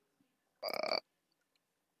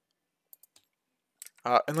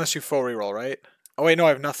 Unless you full re-roll, right? Oh wait, no, I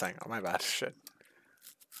have nothing. Oh my bad. Shit.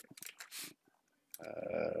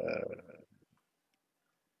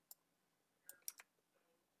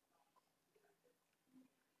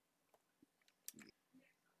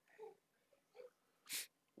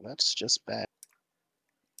 That's just bad.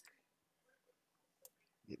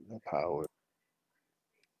 Get no power.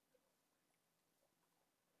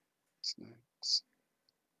 Snacks.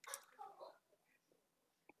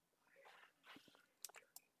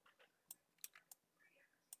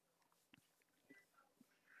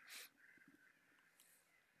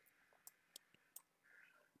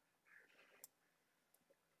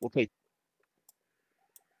 We'll pay.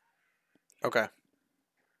 Okay.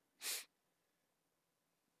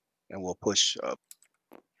 And we'll push up.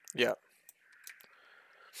 Yeah.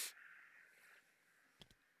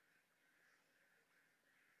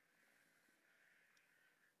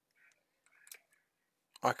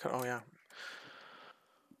 I could. Oh yeah.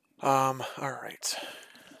 All right.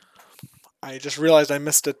 I just realized I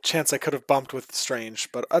missed a chance I could have bumped with Strange,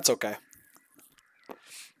 but that's okay.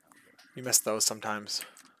 You miss those sometimes.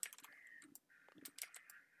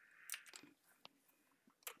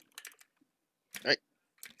 Right.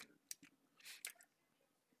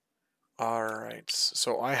 Alright,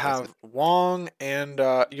 so I have Wong and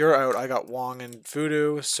you're out. I got Wong and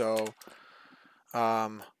Voodoo, so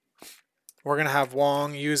we're gonna have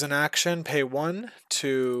Wong use an action, pay 1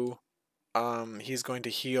 to he's going to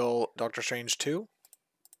heal Doctor Strange 2.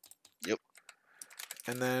 Yep.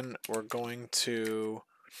 And then we're going to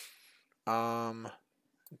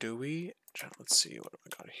do we? Let's see what have I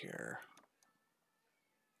got here.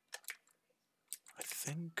 I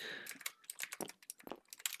think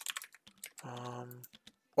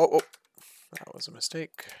Oh, that was a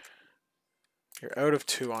mistake. You're out of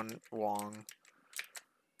 2 on Wong.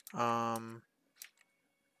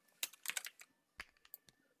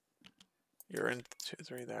 You're in 2,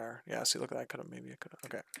 3 there. Yeah, see, look at that. Maybe I could have.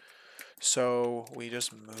 Okay. So we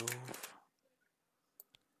just move.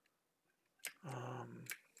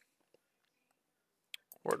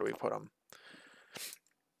 Where do we put them?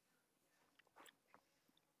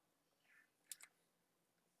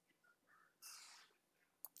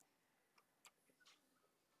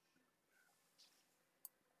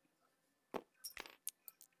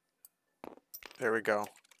 There we go.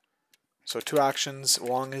 So 2 actions.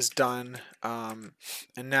 Wong is done. And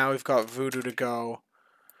now we've got Voodoo to go.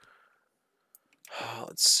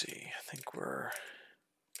 Let's see. I think we're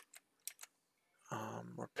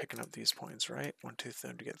picking up these points, right? 1, 2,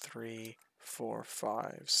 3 to get 3, 4,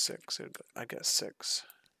 5, 6. I guess 6.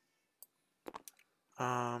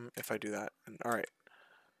 If I do that. All right.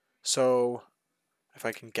 So if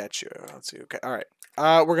I can get you, let's see. Okay. All right.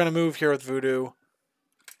 We're gonna move here with Voodoo.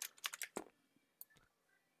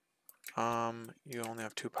 You only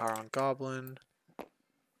have 2 power on Goblin.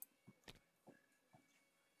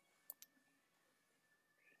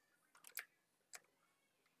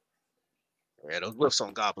 Yeah, those whiffs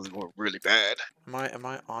on goblins were really bad. Am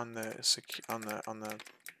I on the on the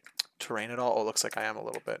terrain at all? Oh, it looks like I am a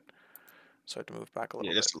little bit. So I have to move back a little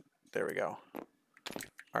Yeah, bit. that's There we go.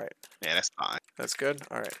 All right. yeah, that's fine. That's good.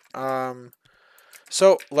 All right.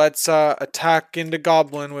 So let's attack into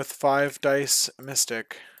Goblin with 5 dice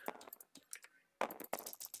Mystic.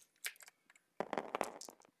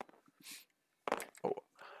 Oh.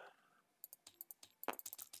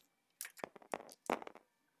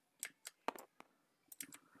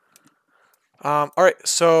 All right.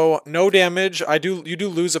 So no damage. You do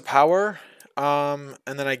lose a power. And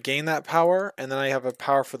then I gain that power, and then I have a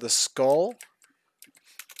power for the skull.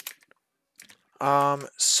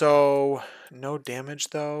 So no damage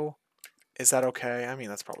though. Is that okay? I mean,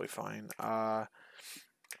 that's probably fine. Yeah,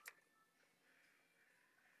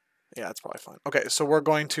 it's probably fine. Okay, so we're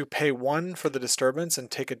going to pay 1 for the disturbance and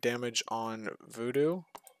take a damage on Voodoo.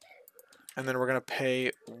 And then we're going to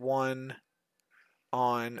pay 1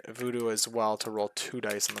 on Voodoo as well to roll 2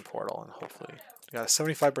 dice in the portal. And hopefully, we got a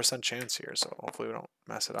 75% chance here, so hopefully we don't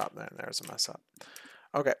mess it up. Then there's a mess up.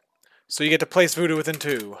 Okay, so you get to place Voodoo within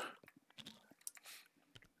 2.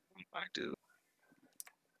 I do.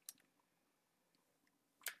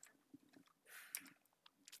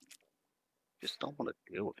 Just don't want to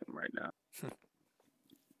deal with him right now.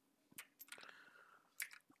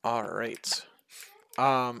 All right.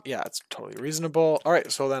 Yeah, it's totally reasonable. All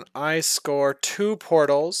right, so then I score 2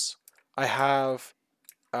 portals. I have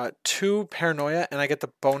 2 paranoia, and I get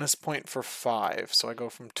the bonus point for 5. So I go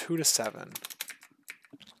from 2 to 7.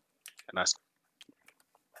 And I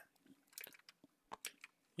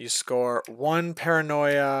You score 1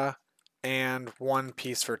 paranoia and 1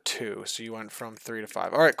 piece for 2. So you went from 3 to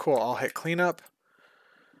 5. All right, cool. I'll hit cleanup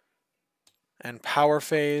and power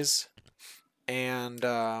phase, and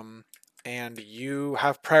you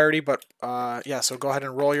have priority. But yeah, so go ahead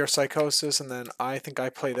and roll your psychosis, and then I think I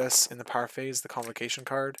play this in the power phase, the convocation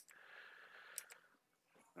card.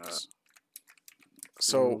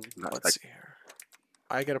 So not let's see here.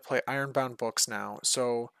 I get to play Ironbound Books now.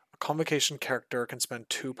 So a convocation character can spend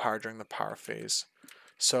 2 power during the power phase.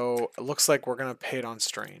 So it looks like we're going to pay it on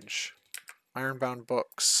Strange. Ironbound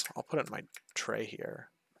Books. I'll put it in my tray here.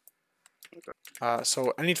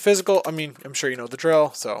 So I need physical. I mean, I'm sure you know the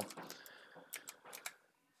drill. So,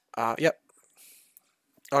 yep.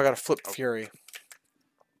 Oh, I got to flip Fury.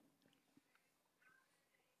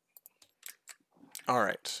 All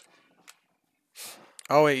right.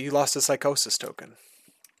 Oh wait, you lost a psychosis token.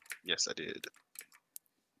 Yes, I did.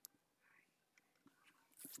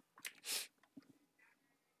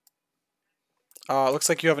 Looks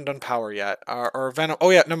like you haven't done power yet. Or venom.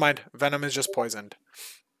 Oh yeah, never mind. Venom is just poisoned.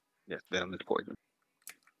 Yes, venom is poison.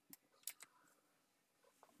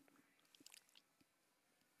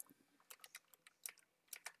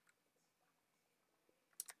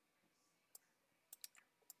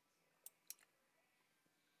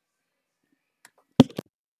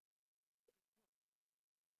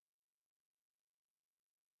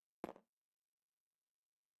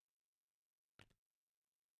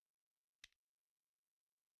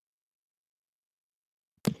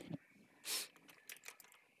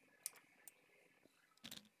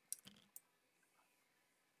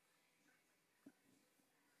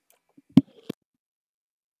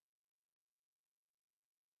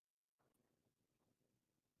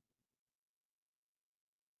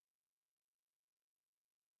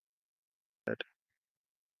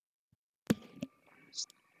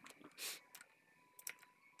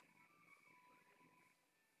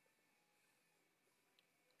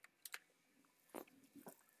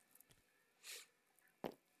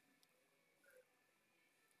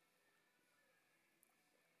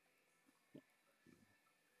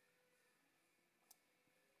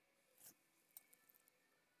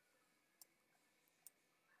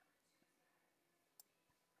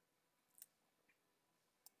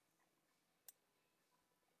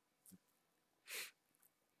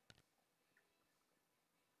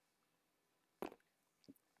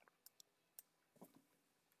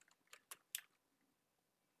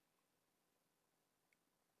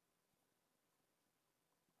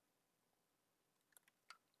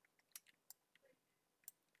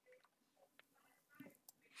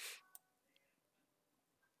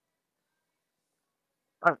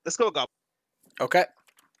 All right, let's go goblin. Okay.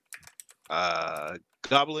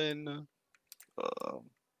 Goblin.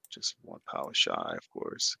 Just one power shy, of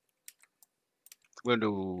course. We're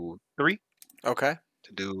gonna do 3 Okay.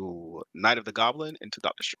 to do Knight of the Goblin into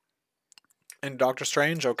Doctor Strange. And Doctor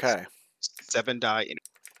Strange? Okay. 7 die.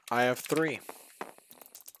 I have 3.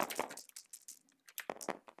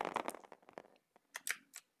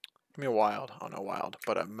 Give me a wild. Oh, no wild,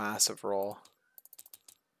 but a massive roll.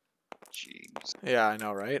 Jeez. Yeah, I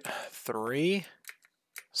know, right? 3.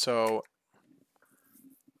 So,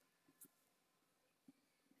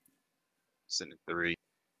 Send it 3.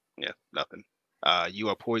 Yeah, nothing. You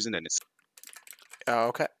are poisoned and it's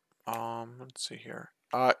okay. Let's see here.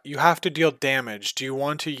 You have to deal damage. Do you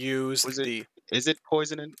want to use was it the... is it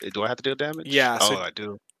poisoning? Do I have to deal damage? Yeah, Oh, so I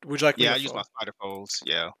do. would you like me Yeah, to... I use my spider foes.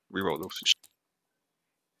 Yeah, reroll those.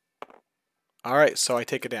 Alright, so I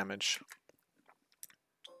take a damage.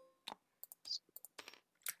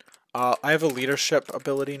 I have a leadership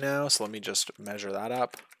ability now, so let me just measure that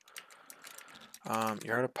up.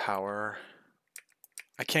 You're out of power.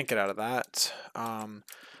 I can't get out of that.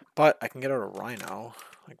 But I can get out of Rhino.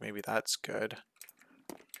 Like, maybe that's good.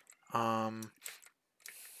 Probably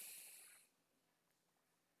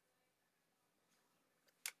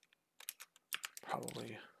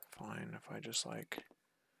fine if I just, like...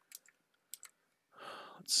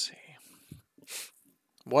 Let's see.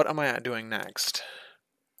 What am I doing next?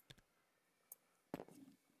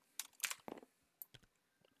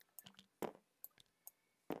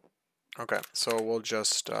 Okay, so we'll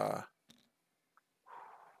just...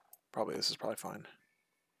 probably, this is probably fine.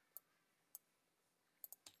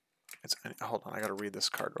 Hold on, I gotta read this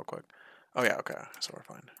card real quick. Oh yeah, okay, so we're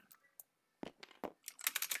fine.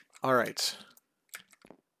 Alright. All right.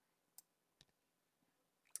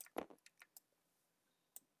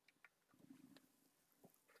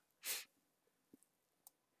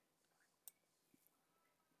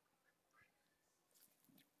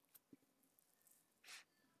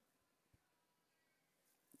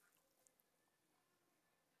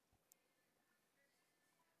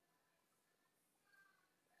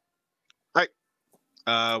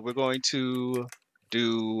 We're going to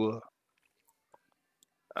do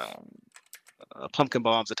um, pumpkin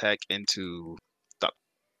bombs attack into the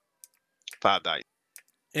 5 dice.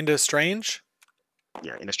 Into Strange?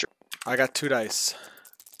 Yeah, in a strip. I got 2 dice.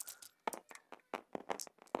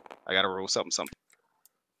 I gotta roll something.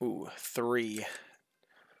 Ooh, 3.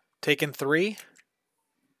 Taking 3?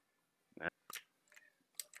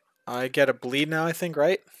 I get a bleed now, I think,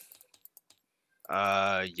 right?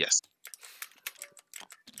 Yes.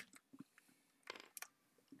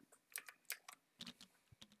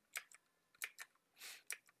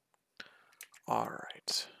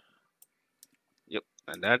 Alright. Yep,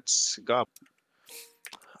 and that's goblin.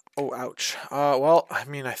 Oh, ouch. Well, I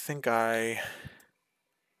mean, I think I...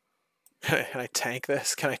 Can I tank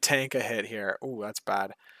this? Can I tank a hit here? Ooh, that's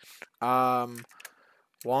bad.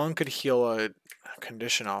 Wong could heal a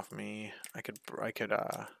condition off me. I could,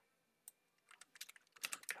 how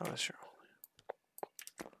is your...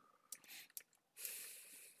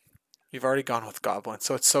 You've already gone with Goblin,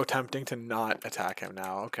 so it's so tempting to not attack him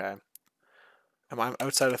now. Okay. I'm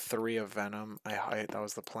outside of 3 of Venom. That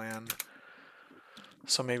was the plan.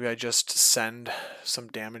 So maybe I just send some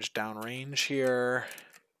damage downrange here.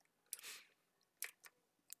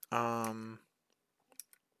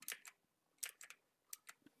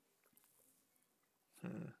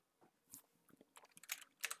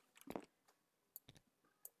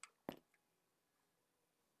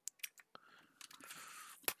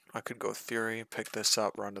 I could go Theory, pick this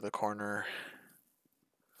up, run to the corner.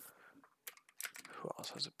 Who else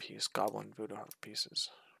has a piece? Goblin, Voodoo have pieces.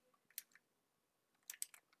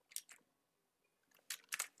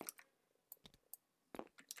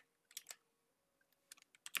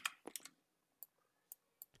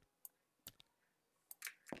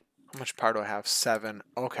 How much power do I have? 7.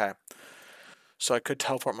 Okay. So I could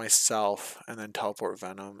teleport myself and then teleport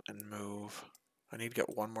Venom and move. I need to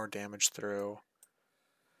get 1 more damage through.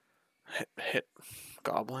 Hit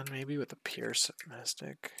Goblin maybe with a Pierce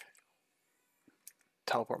Mystic.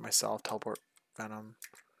 Teleport myself, teleport Venom.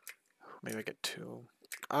 Maybe I get 2.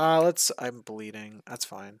 I'm bleeding. That's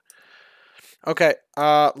fine. Okay,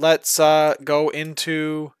 let's go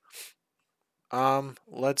into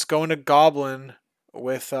Goblin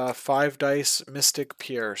with 5 dice Mystic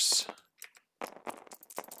Pierce.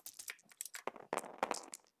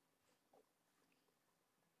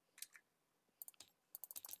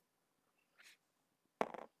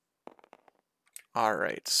 All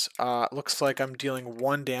right. Looks like I'm dealing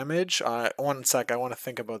 1 damage. 1 sec. I want to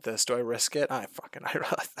think about this. Do I risk it? I'm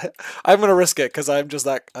gonna risk it because I'm just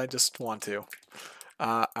that. I just want to.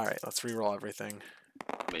 All right. Let's reroll everything.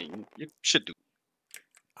 I mean, you should do.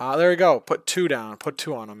 There we go. Put 2 down. Put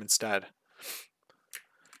 2 on them instead.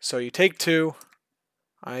 So you take 2.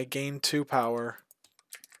 I gain 2 power.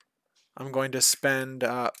 I'm going to spend.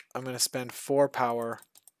 I'm going to spend 4 power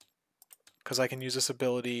because I can use this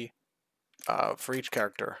ability for each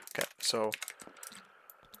character. Okay. So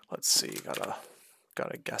let's see.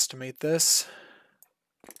 Gotta guesstimate this.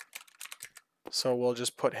 So we'll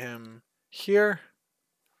just put him here.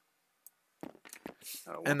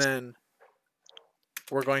 And then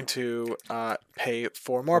we're going to pay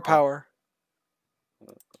for more power.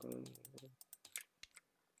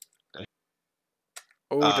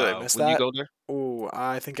 Oh, did I miss When you that? go there, Oh,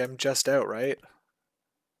 I think I'm just out, right?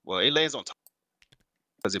 well, it lands on top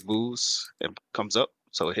because it moves and comes up,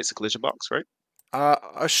 so it hits the collision box, right?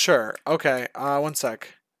 Sure. Okay. 1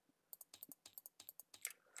 sec.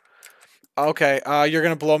 Okay. You're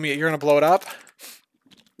gonna blow me. You're gonna blow it up.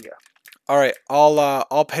 Yeah. All right.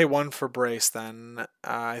 I'll pay 1 for brace then.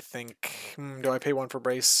 I think. Do I pay 1 for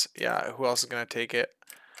brace? Yeah. Who else is gonna take it?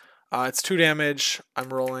 It's 2 damage. I'm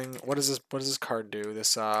rolling. What does this? What does this card do?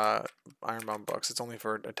 This Ironbound Books. It's only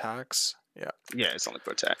for attacks. Yeah. Yeah, it's only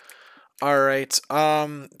for attack. All right.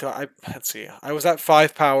 Let's see. I was at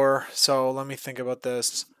 5 power, so let me think about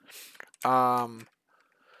this.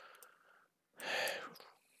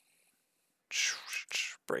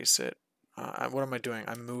 Brace it. What am I doing?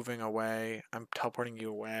 I'm moving away. I'm teleporting you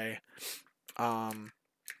away.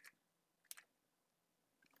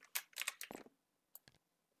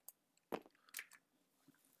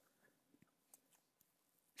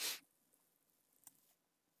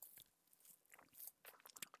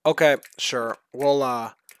 Okay, sure.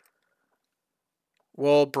 We'll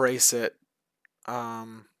brace it.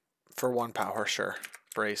 For 1 power, sure.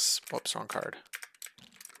 Brace. Whoops, wrong card.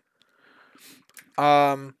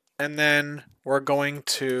 And then we're going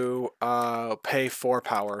to pay 4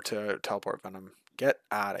 power to teleport Venom. Get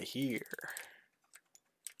out of here.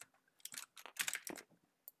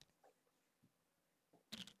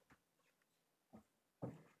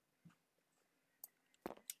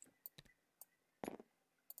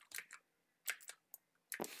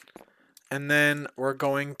 And then we're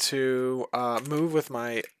going to move with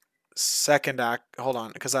my second act. Hold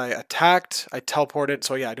on, because I attacked, I teleported.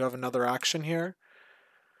 So yeah, I do have another action here.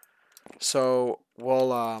 So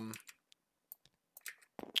we'll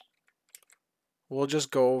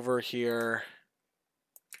just go over here,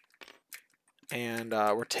 and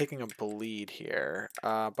we're taking a bleed here.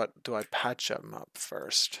 But do I patch him up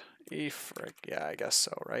first? Frick, yeah, I guess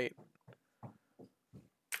so, right?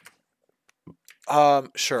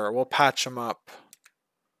 Sure, we'll patch him up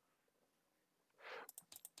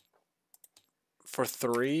for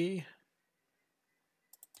 3,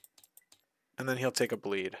 and then he'll take a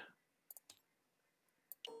bleed.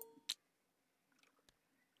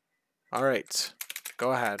 All right,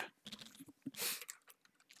 go ahead.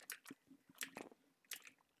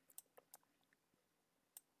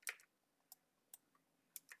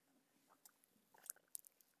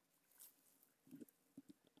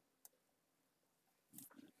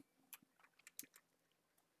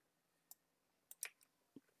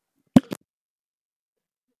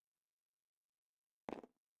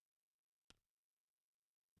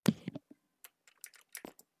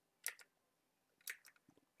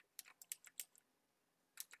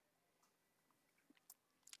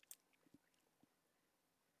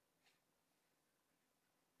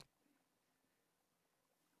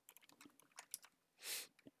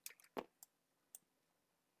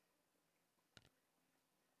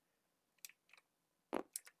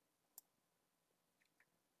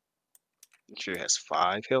 I'm sure it has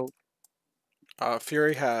 5 health.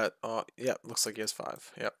 Fury had, yeah, looks like he has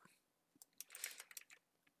 5. Yep.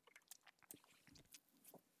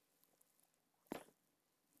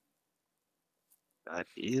 That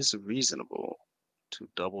is reasonable to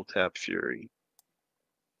double tap Fury.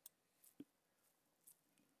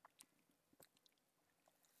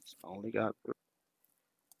 It's only got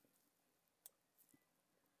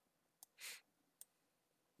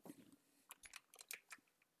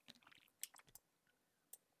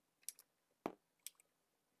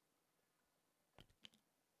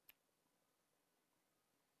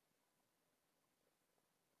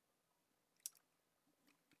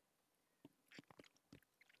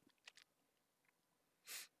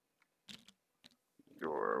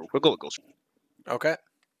we'll go with Ghost. Okay.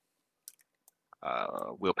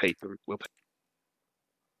 We'll pay 3. We'll pay.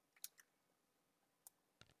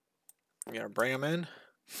 You gonna bring him in?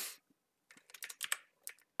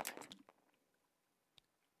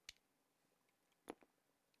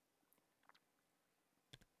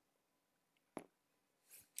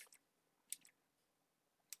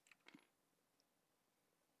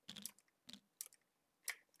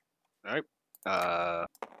 All right.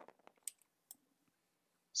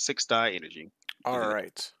 6 die energy. All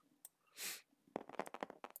right.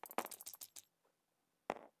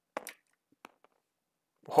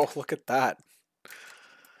 Oh, look at that.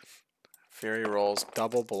 Fury rolls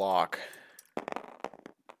double block.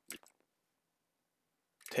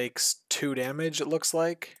 Takes 2 damage, it looks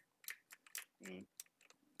like. Mm.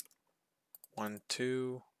 1,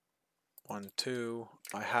 2, 1, 2.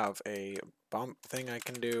 I have a bump thing I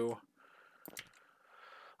can do.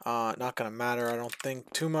 Not gonna matter, I don't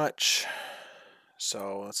think, too much.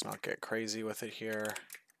 So let's not get crazy with it here.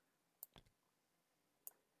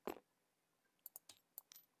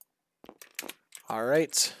 All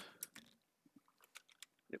right.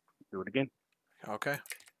 Yep. Do it again. Okay.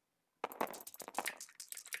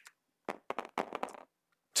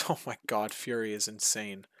 Oh my god, Fury is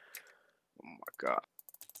insane. Oh my god.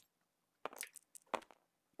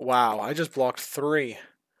 Wow, I just blocked 3.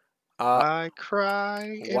 I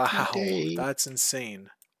cry every Wow, day. that's insane.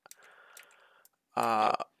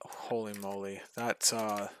 Holy moly. That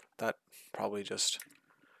probably just...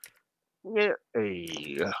 Yeah.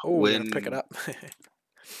 Hey, Oh, you're gonna pick it up?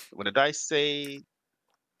 when the dice say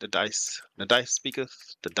the dice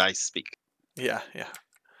speaketh, the dice speak. Yeah, yeah.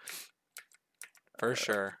 For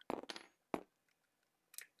sure.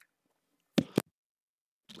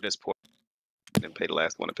 This poor didn't pay the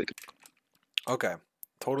last one to pick it. Okay.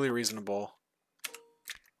 Totally reasonable.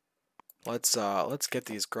 Let's get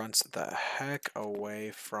these grunts the heck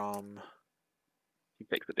away from... He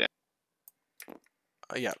takes it down.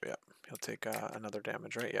 Yeah. He'll take another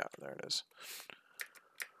damage, right? Yeah, there it is.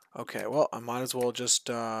 Okay, well, I might as well just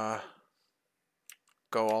go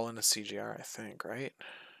all into CGR, I think, right?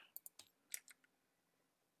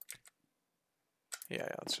 Yeah,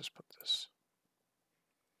 let's just put this.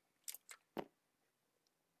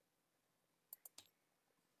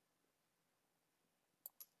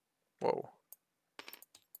 Whoa.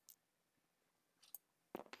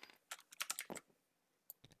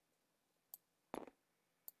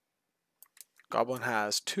 Goblin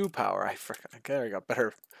has 2 power. I forgot. Okay, there we go.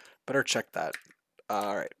 Better check that.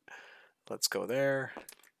 All right, let's go there.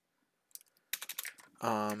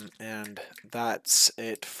 And that's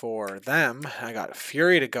it for them. I got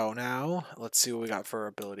Fury to go now. Let's see what we got for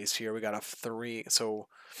abilities here. We got a 3. So,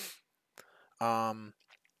 5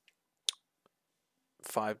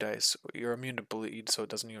 dice. You're immune to bleed, so it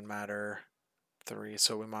doesn't even matter. 3.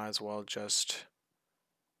 So we might as well just.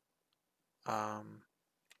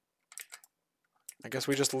 I guess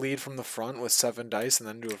we just lead from the front with 7 dice and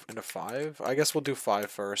then do into 5. I guess we'll do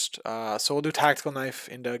 5 first. So we'll do Tactical Knife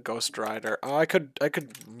into Ghost Rider. I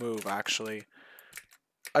could move actually.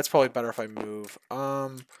 That's probably better if I move.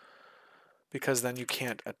 Because then you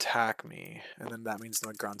can't attack me, and then that means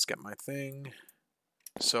the grunts get my thing.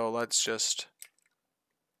 So let's just.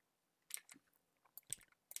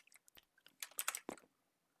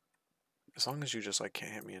 As long as you just like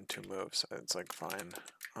can't hit me in 2 moves, it's like fine.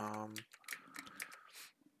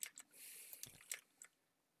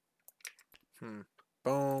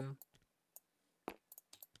 Boom.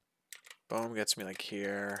 Boom gets me like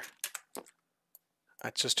here.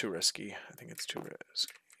 That's just too risky. I think it's too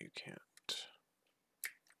risky. You can't.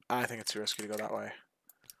 I think it's too risky to go that way.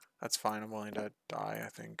 That's fine. I'm willing to die, I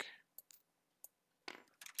think.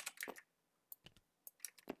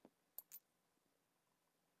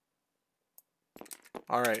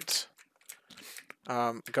 All right.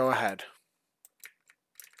 Go ahead.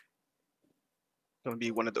 It's gonna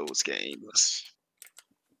be one of those games.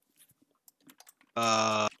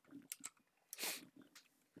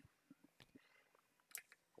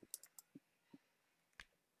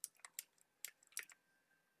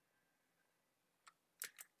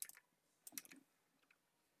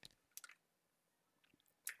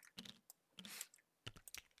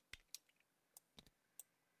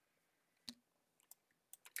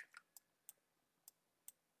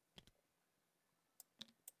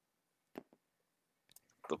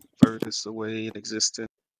 The furthest away in existence.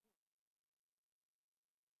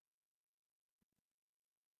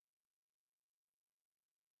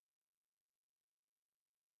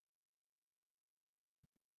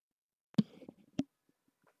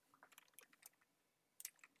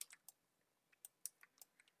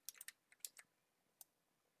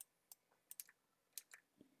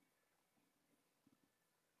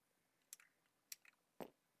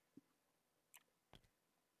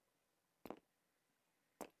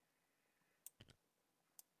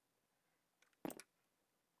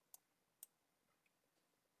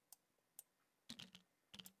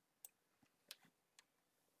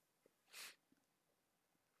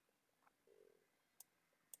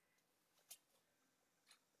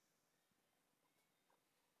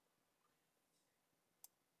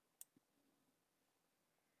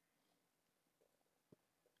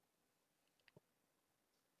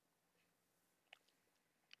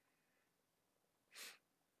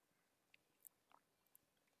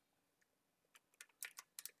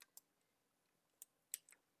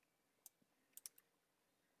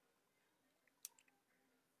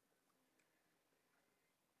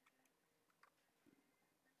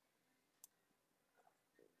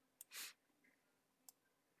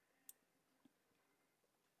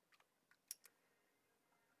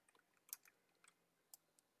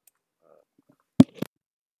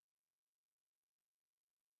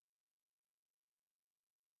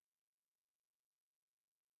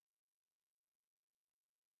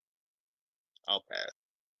 I'll pass.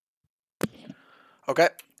 Okay.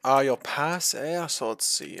 You'll pass. Yeah. So let's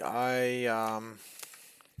see. Do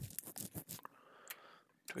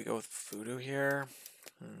we go with Voodoo here?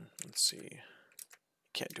 Let's see.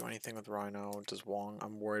 Can't do anything with Rhino. Does Wong?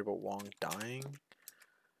 I'm worried about Wong dying.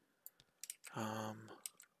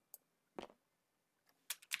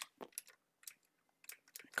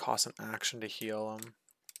 Cost an action to heal him.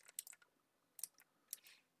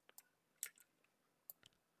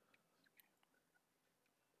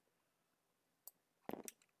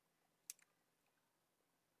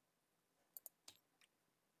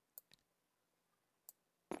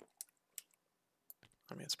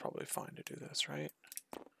 I mean, it's probably fine to do this, right?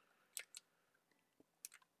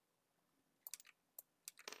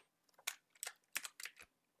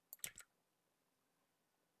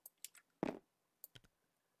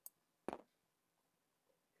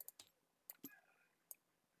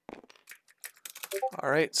 All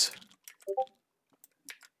right.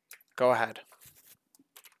 Go ahead.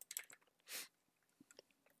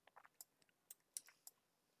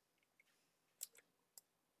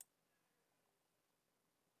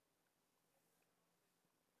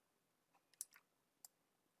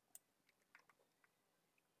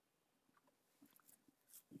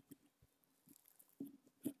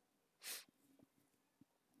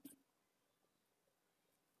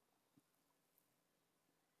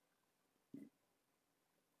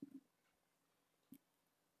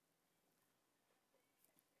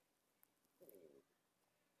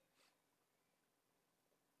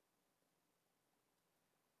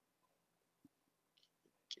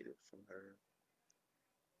 Get it from her.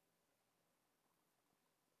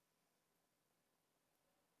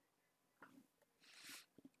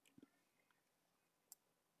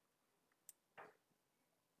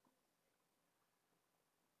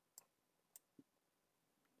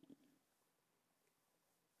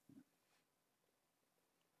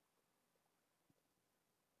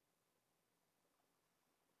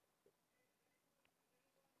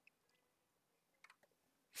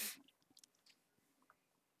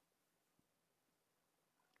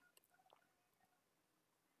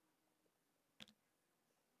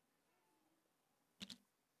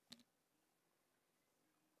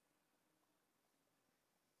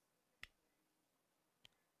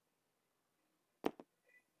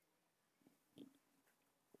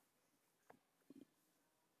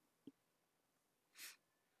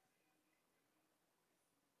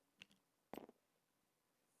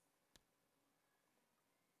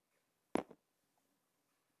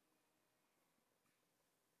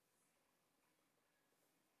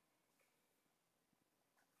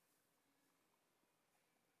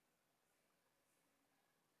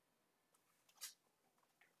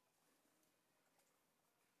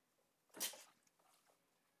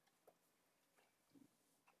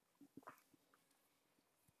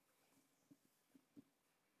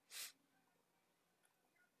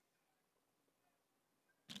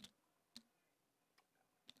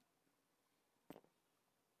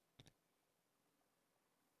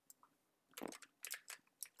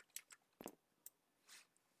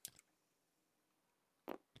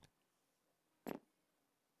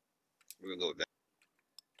 We're gonna go with that.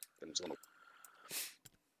 I'm just gonna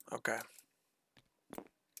Okay.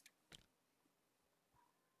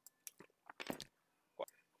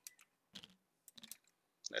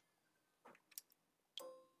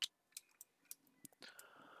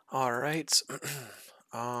 All right.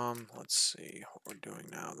 Let's see what we're doing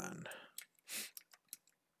now then.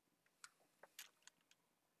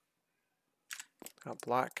 Got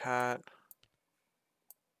Black Cat.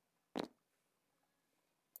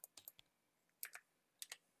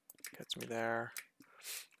 Gets me there.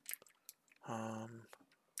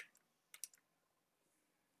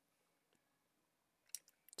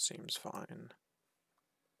 Seems fine.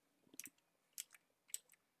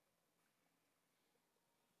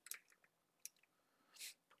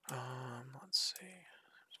 Let's see.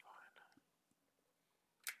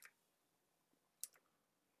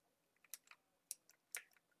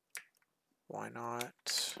 Why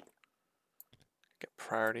not get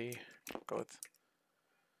priority? Go with.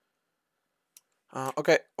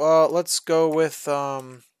 Okay. Well, let's go with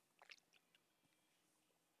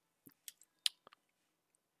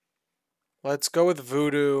Let's go with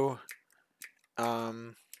Voodoo.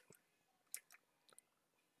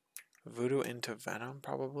 Voodoo into Venom,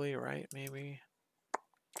 probably, right? Maybe.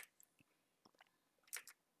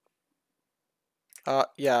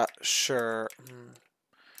 Yeah, sure.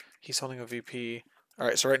 He's holding a VP. All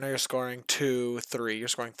right, so right now you're scoring 2, 3. You're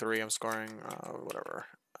scoring 3. I'm scoring whatever.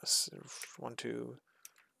 1, 2.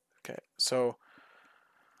 Okay, so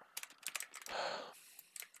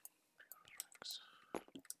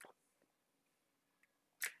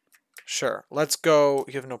Sure. Let's go.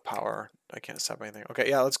 You have no power. I can't stop anything. Okay,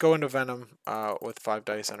 yeah, let's go into Venom with 5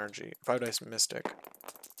 dice energy. 5 dice Mystic.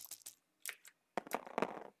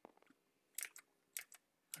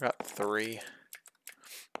 I got 3.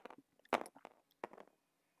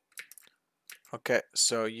 Okay,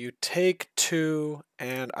 so you take 2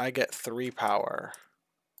 and I get 3 power.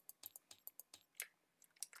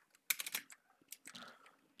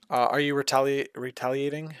 Are you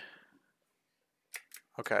retaliating?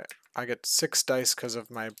 Okay, I get 6 dice because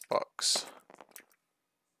of my books.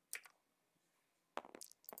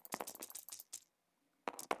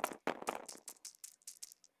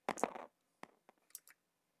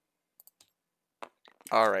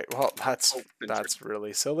 All right, well, that's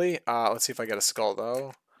really silly. Let's see if I get a skull,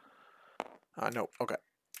 though. No, okay.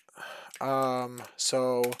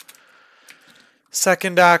 So,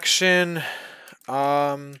 second action,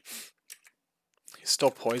 he's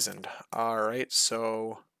still poisoned. All right,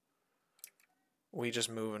 so we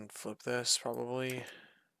just move and flip this, probably.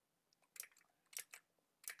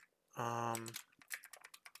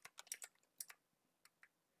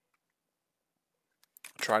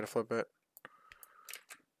 Try to flip it.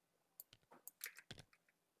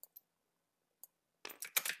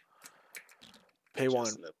 Pay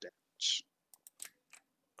 1.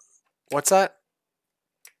 What's that?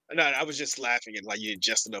 No, I was just laughing at like you had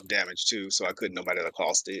just enough damage too, so I couldn't nobody to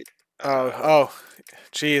cost it. Oh,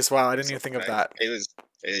 geez, wow, I didn't So even think of that. it was,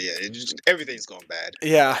 everything's going bad.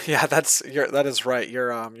 Yeah, that is right.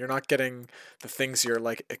 You're not getting the things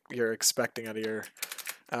you're expecting out of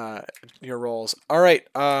your rolls. All right,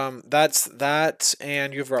 that's that,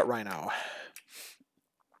 and you've got Rhino.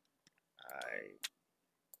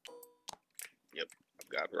 Yep, I've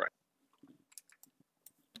got right.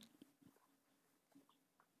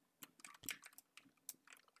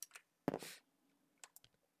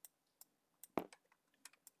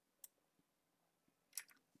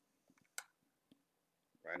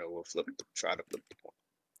 Rhino will try to flip the point.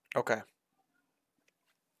 Okay.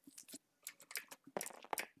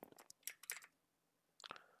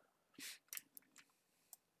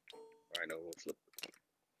 Rhino will flip the point.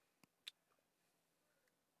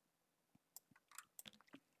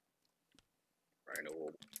 Rhino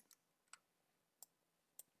will.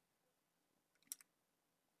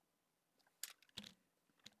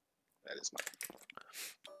 That is my.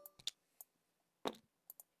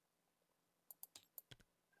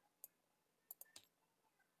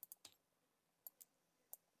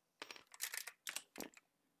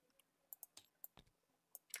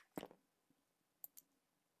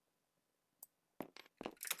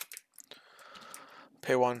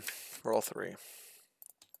 Pay 1, roll 3.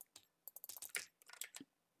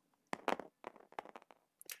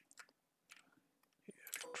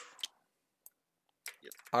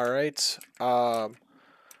 Yep. All right.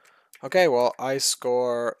 Okay, well, I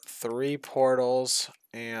score 3 portals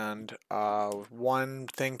and 1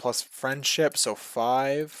 thing plus friendship, so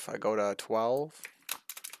 5. I go to 12.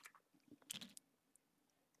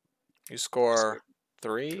 You score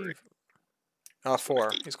 3?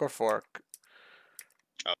 4. You score 4.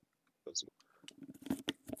 Oh,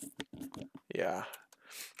 Yeah.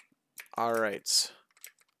 All right.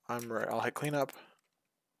 I'm right. I'll hit cleanup.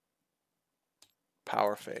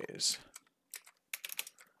 Power phase.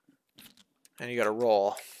 And you got to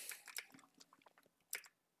roll.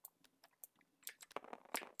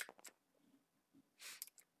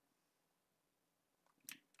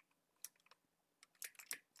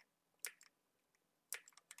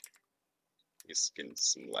 It's getting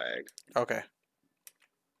some lag. Okay.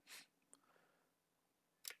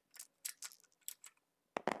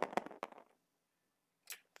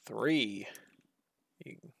 Three.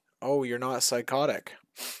 Oh, you're not psychotic.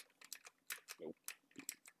 Nope.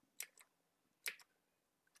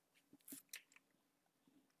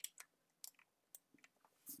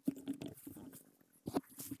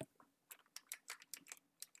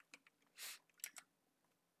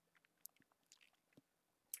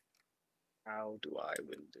 How do I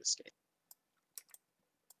win this game?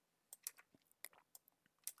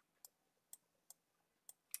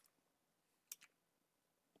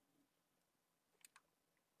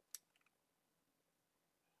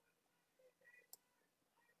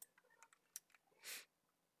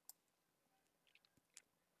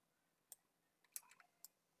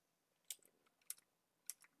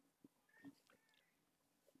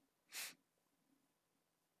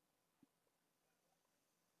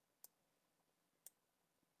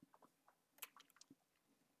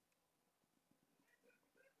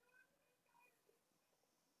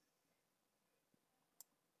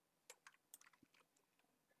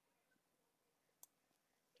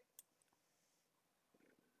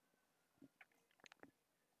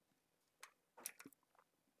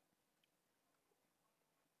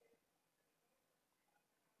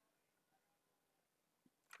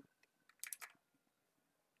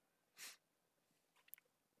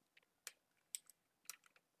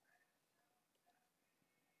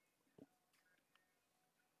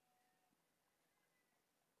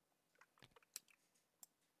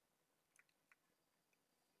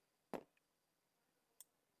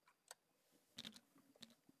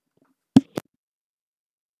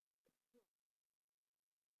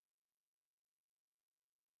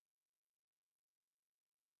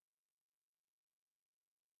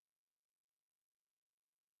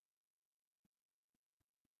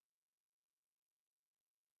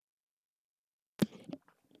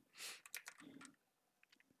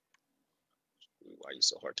 Why are you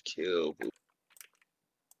so hard to kill, boo?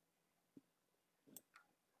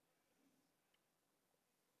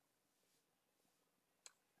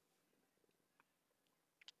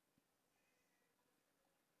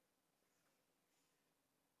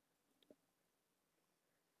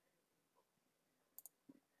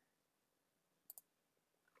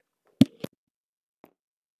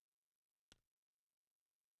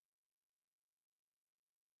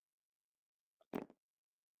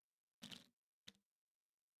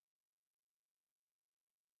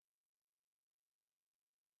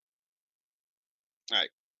 All right,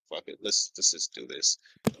 fuck it. Let's just do this.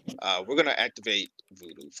 We're gonna activate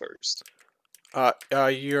Voodoo first. Your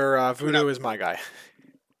I mean, not voodoo is my guy.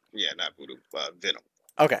 yeah, not Voodoo. Venom.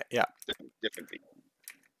 Okay, yeah. Different thing.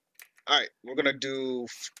 All right, we're gonna do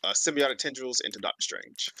symbiotic tendrils into Doctor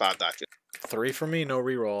Strange. 5 die. 3 for me, no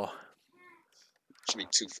reroll. Should be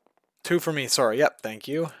 2. 2 for me, sorry. Yep, thank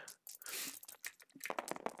you.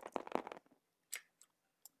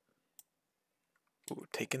 Ooh,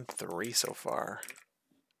 taken 3 so far.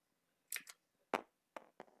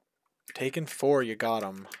 Taken 4, you got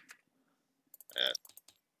him.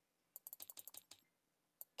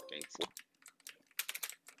 Game 4.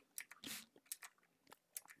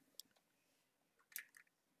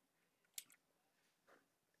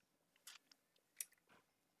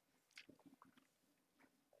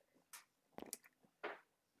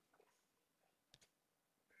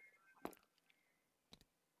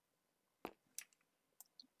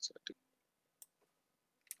 So,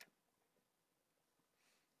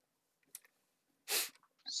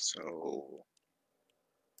 so all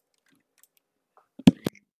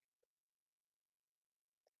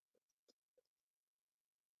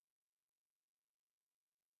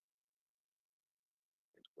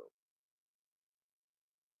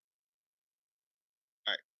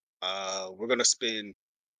right. We're gonna spin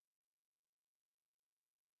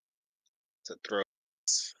to throw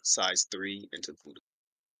size 3 into Voodoo.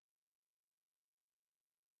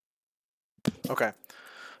 Okay.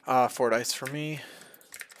 4 dice for me.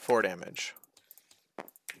 4 damage.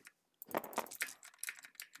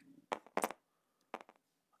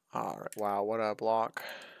 Alright, wow, what a block.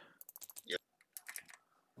 Yep.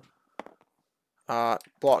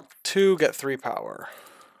 Block 2, get 3 power.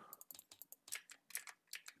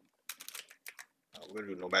 We're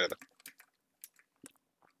gonna do no matter the.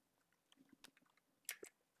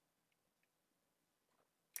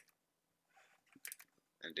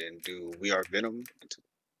 And then do We Are Venom into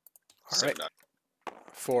Alright. 7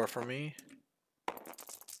 4 for me.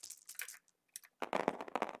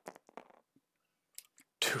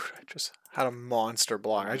 Dude, I just had a monster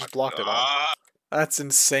block. Oh I my just blocked it all. god. That's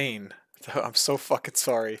insane. I'm so fucking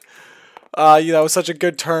sorry. Yeah, that was such a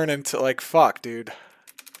good turn into, like, fuck, dude.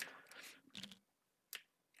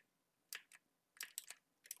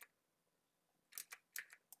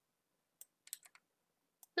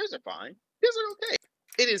 These are fine. These are okay.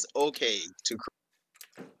 It is okay to.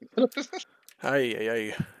 Ay, ay,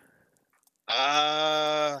 ay.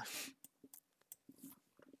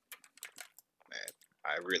 Man,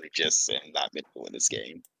 I really just am not been doing this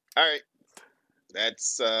game. All right,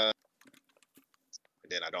 that's then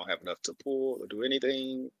I don't have enough to pull or do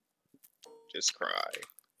anything. Just cry.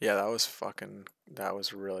 Yeah, that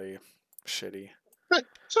was really shitty.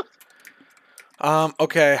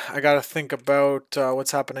 Okay, I gotta think about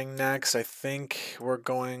what's happening next. I think we're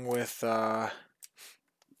going with, I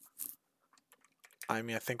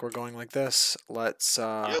think we're going like this. Yep.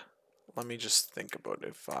 Let me just think about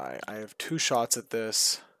if I have 2 shots at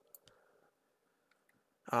this.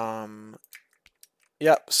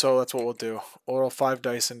 Yep, so that's what we'll do. We'll roll 5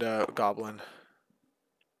 dice into Goblin.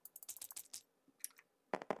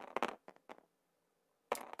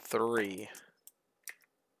 3.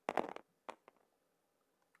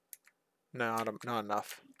 No, not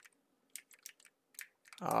enough.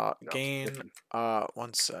 Gain,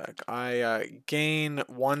 1 sec. I gain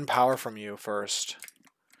 1 power from you first.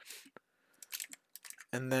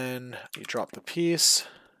 And then you drop the piece.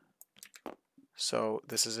 So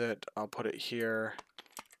this is it. I'll put it here.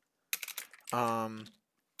 I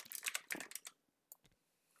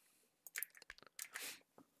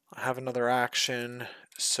have another action,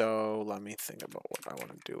 so let me think about what I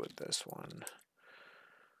want to do with this one.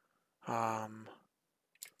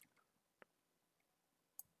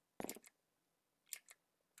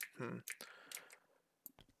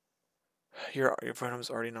 Your Venom's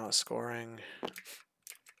already not scoring.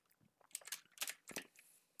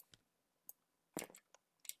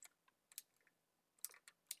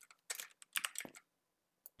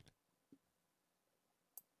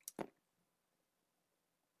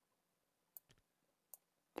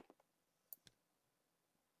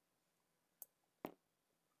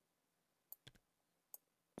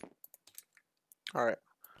 All right.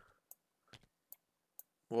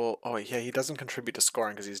 Well, oh yeah, he doesn't contribute to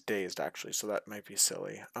scoring because he's dazed actually, so that might be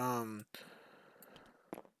silly.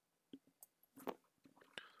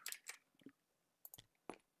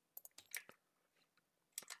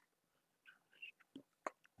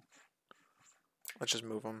 Let's just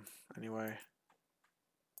move him anyway.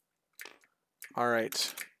 All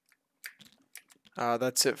right.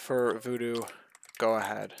 That's it for Voodoo. Go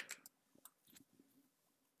ahead.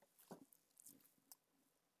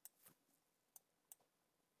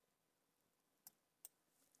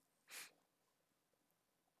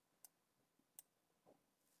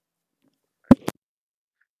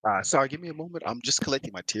 Sorry, give me a moment. I'm just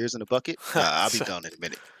collecting my tears in a bucket. I'll be done in a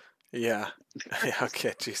minute. Yeah. Yeah,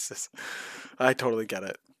 okay, Jesus. I totally get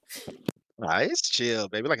it. It's chill,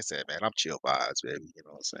 baby. Like I said, man, I'm chill vibes, baby. You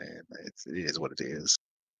know what I'm saying? It is what it is.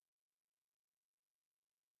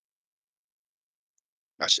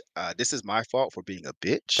 This is my fault for being a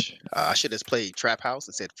bitch. I should have played Trap House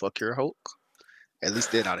and said "fuck your Hulk." At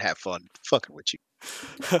least then I'd have fun fucking with you.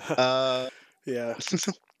 Uh, Yeah.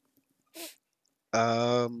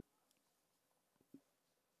 um,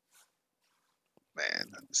 man,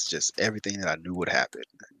 it's just everything that I knew would happen,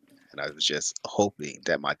 and I was just hoping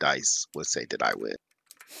that my dice would say that I win.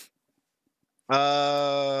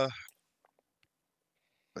 Uh,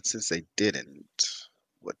 but since they didn't,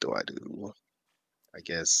 what do I do? I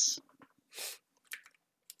guess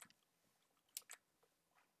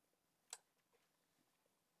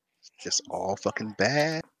just all fucking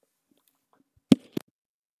bad.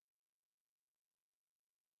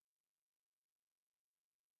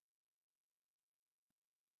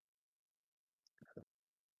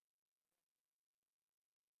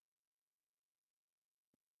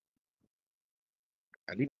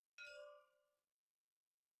 I need,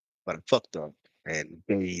 but I fucked up and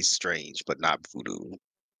very strange, but not voodoo.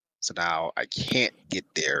 So now I can't get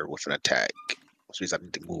there with an attack, which means I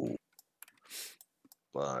need to move,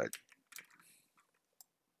 but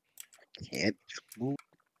can't move.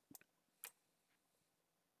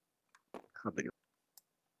 How big?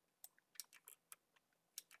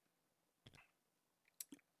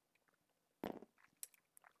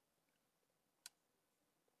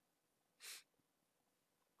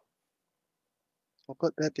 I'll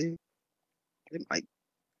put that big. It might.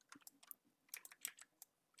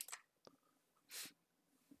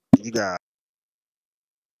 You got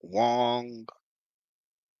Wong,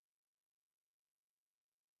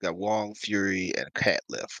 got Wong, Fury, and a cat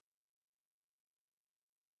left.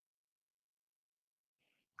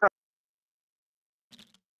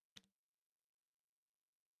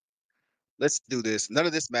 Let's do this. None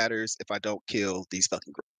of this matters if I don't kill these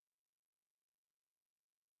fucking girls.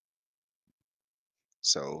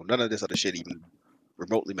 So none of this other shit even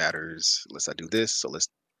remotely matters unless I do this. So let's.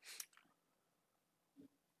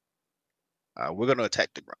 We're gonna attack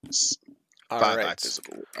the grunts. All 5-5 right.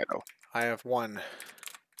 physical. I know. I have one.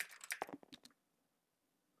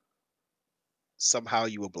 Somehow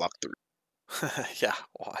you will block 3. Yeah,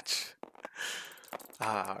 watch.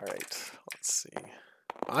 All right. Let's see.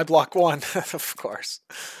 I block one, of course.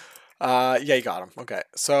 Yeah, you got him. Okay.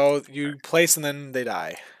 So you place and then they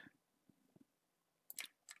die.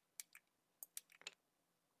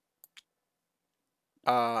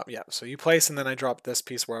 Yeah, so you place and then I drop this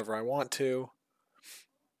piece wherever I want to.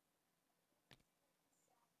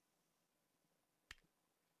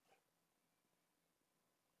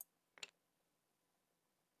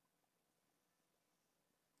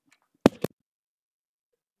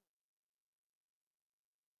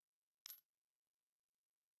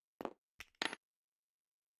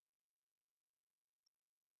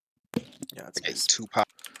 Yeah, it's a Okay, nice, 2 pop.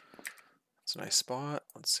 it's a nice spot.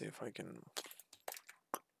 Let's see if I can.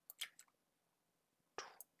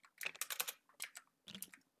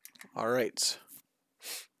 All right.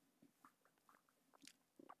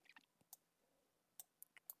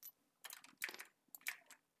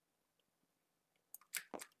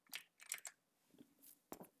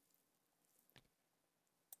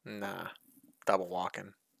 Nah, double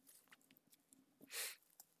walking.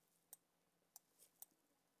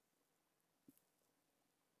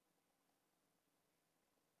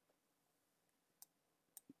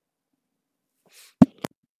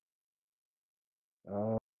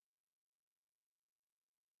 Uh,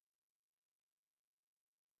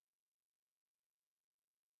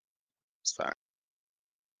 it's fine.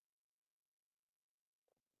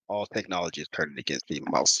 All technology is turning against me.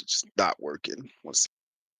 Mouse is just not working.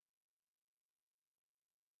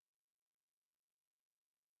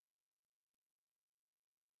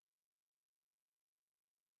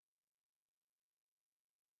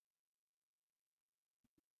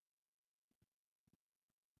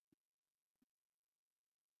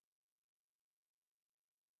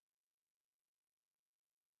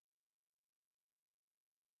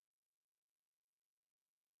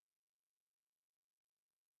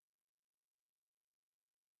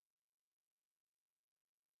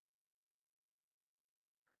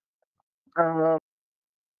 Um,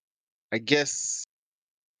 I guess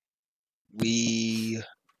we.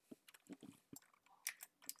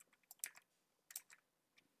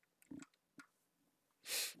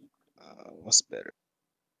 What's better?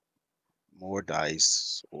 More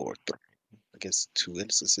dice or three? I guess 2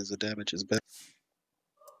 instances of damage is better.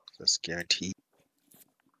 That's guaranteed.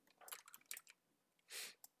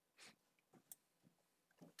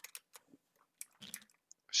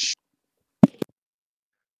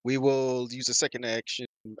 We will use a second action.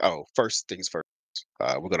 Oh, first things first.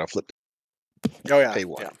 We're gonna flip. Oh yeah, Pay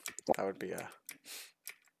one. yeah. That would be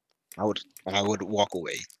I would walk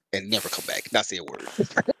away and never come back. Not say a word.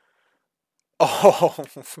 Oh,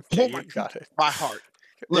 okay, Oh my you got it. my heart.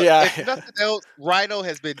 Look, Yeah, if nothing else, Rhino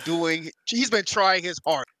has been doing. He's been trying his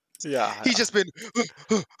hard. He's yeah, just been.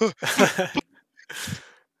 yeah.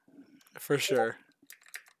 For sure.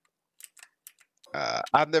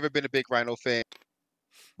 I've never been a big Rhino fan,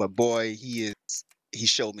 but boy, he is. He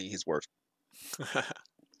showed me his worth.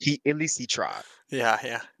 He at least he tried. Yeah,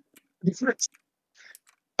 yeah.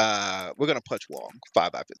 We're gonna punch Wong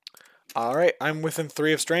 5 out of 50. All right, I'm within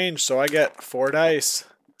 3 of strange, so I get 4 dice.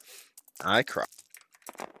 I cry.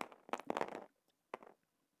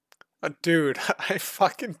 Dude, I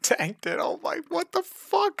fucking tanked it. Oh my, what the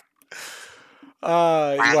fuck?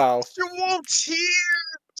 I Wow. won't cheer.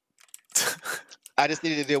 I just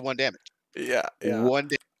needed to deal 1 damage. Yeah, yeah. 1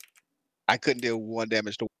 damage. I couldn't deal 1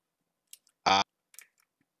 damage to.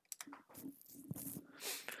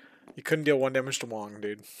 You couldn't deal 1 damage to Wong,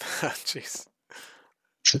 dude. Jeez.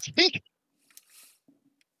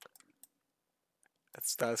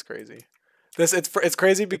 That's crazy. It's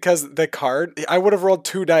crazy because the card I would have rolled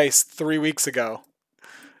 2 dice 3 weeks ago,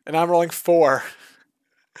 and I'm rolling 4.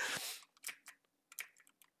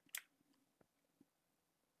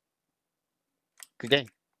 Good game.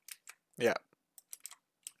 Yeah.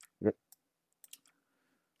 Yep.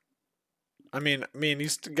 I mean,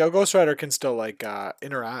 Ghost Rider can still like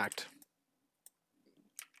interact.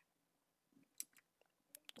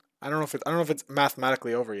 I don't know if it's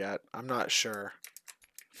mathematically over yet. I'm not sure.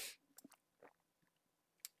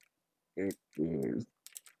 It is.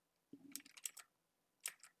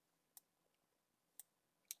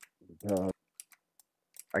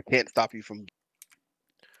 I can't stop you from.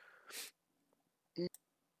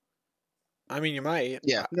 I mean, you might.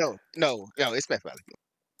 Yeah, no. It's mathematically.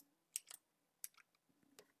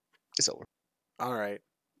 It's over. All right.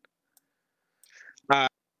 Uh,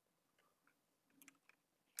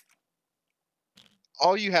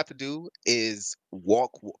 all you have to do is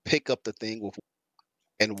pick up the thing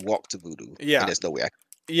and walk to Voodoo, and Yeah. there's no way I.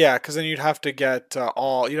 Yeah, because then you'd have to get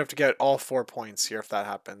all 4 points here if that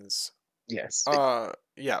happens. Yes.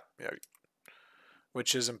 Yeah, yeah,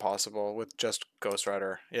 which is impossible with just Ghost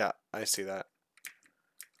Rider. Yeah, I see that.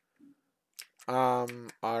 All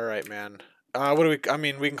right, man. What do we? I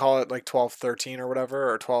mean, we can call it like 12, 13 or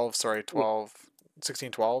whatever, or 12. Sorry, 12,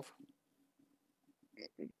 16, 12.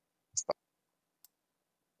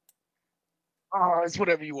 Oh, it's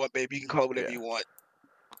whatever you want, baby. You can call it whatever Yeah. you want.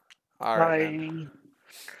 All right, man.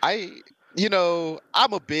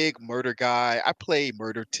 I'm a big murder guy. I play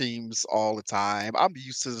murder teams all the time. I'm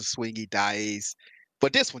used to the swingy dice,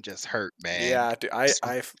 but this one just hurt, man. Yeah, dude,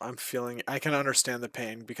 I'm feeling. I can understand the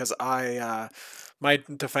pain because my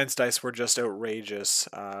defense dice were just outrageous.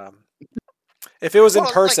 If it was in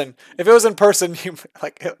Well, like, person, you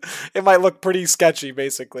like it might look pretty sketchy,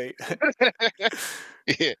 basically.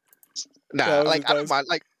 yeah, That nah, was like I that don't was mind.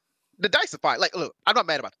 Like the dice are fine. Like, look, I'm not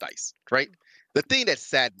mad about the dice, right? The thing that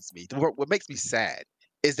saddens me, what makes me sad,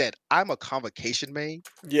 is that I'm a Convocation main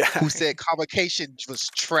yeah, who said Convocation was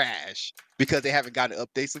trash because they haven't gotten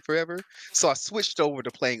updates in forever. So I switched over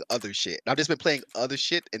to playing other shit. I've just been playing other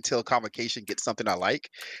shit until Convocation gets something I like,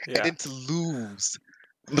 and yeah, then to lose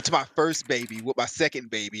to my first baby with my second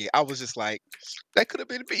baby, I was just like, that could have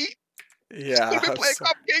been me. Could yeah. have been playing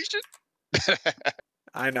Convocation.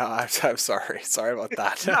 I know. I'm sorry. Sorry about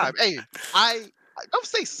Nah, that. hey, I don't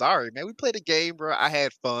say sorry, man. We played a game, bro. I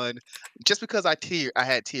had fun. Just because I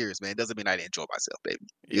had tears, man, doesn't mean I didn't enjoy myself, baby.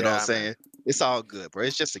 You know what I'm Yeah, man. saying? It's all good, bro.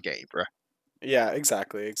 It's just a game, bro. Yeah,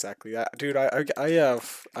 exactly, exactly. Dude,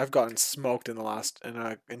 I've gotten smoked in the last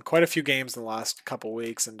in quite a few games in the last couple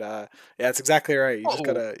weeks, and yeah, it's exactly right. You just Oh,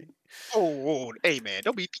 gotta. hey, man,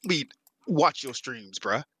 don't be watch your streams,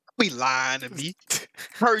 bro. Be lying to me.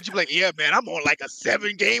 Heard you be like, yeah, man, I'm on like a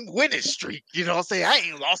 7 game winning streak. You know what I'm saying? I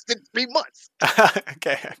ain't lost in 3 months.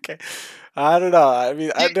 Okay, okay. I don't know. I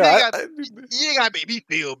mean, I You, do. you ain't got you ain't got to make me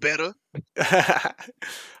feel better.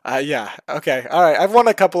 Yeah. Okay. All right. I've won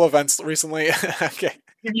a couple events recently. Okay.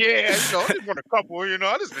 Yeah, I just won a couple.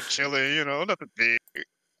 I just been chilling. Nothing big.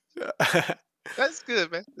 That's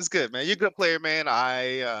good, man. That's good, man. You're a good player, man.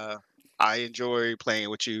 I enjoy playing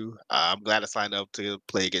with you. I'm glad I signed up to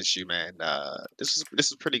play against you, man. This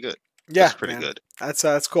is pretty good. This Yeah, is pretty man. good.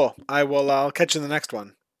 That's cool. I'll catch you in the next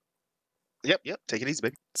one. Yep, yep. Take it easy,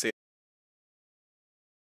 baby. See ya.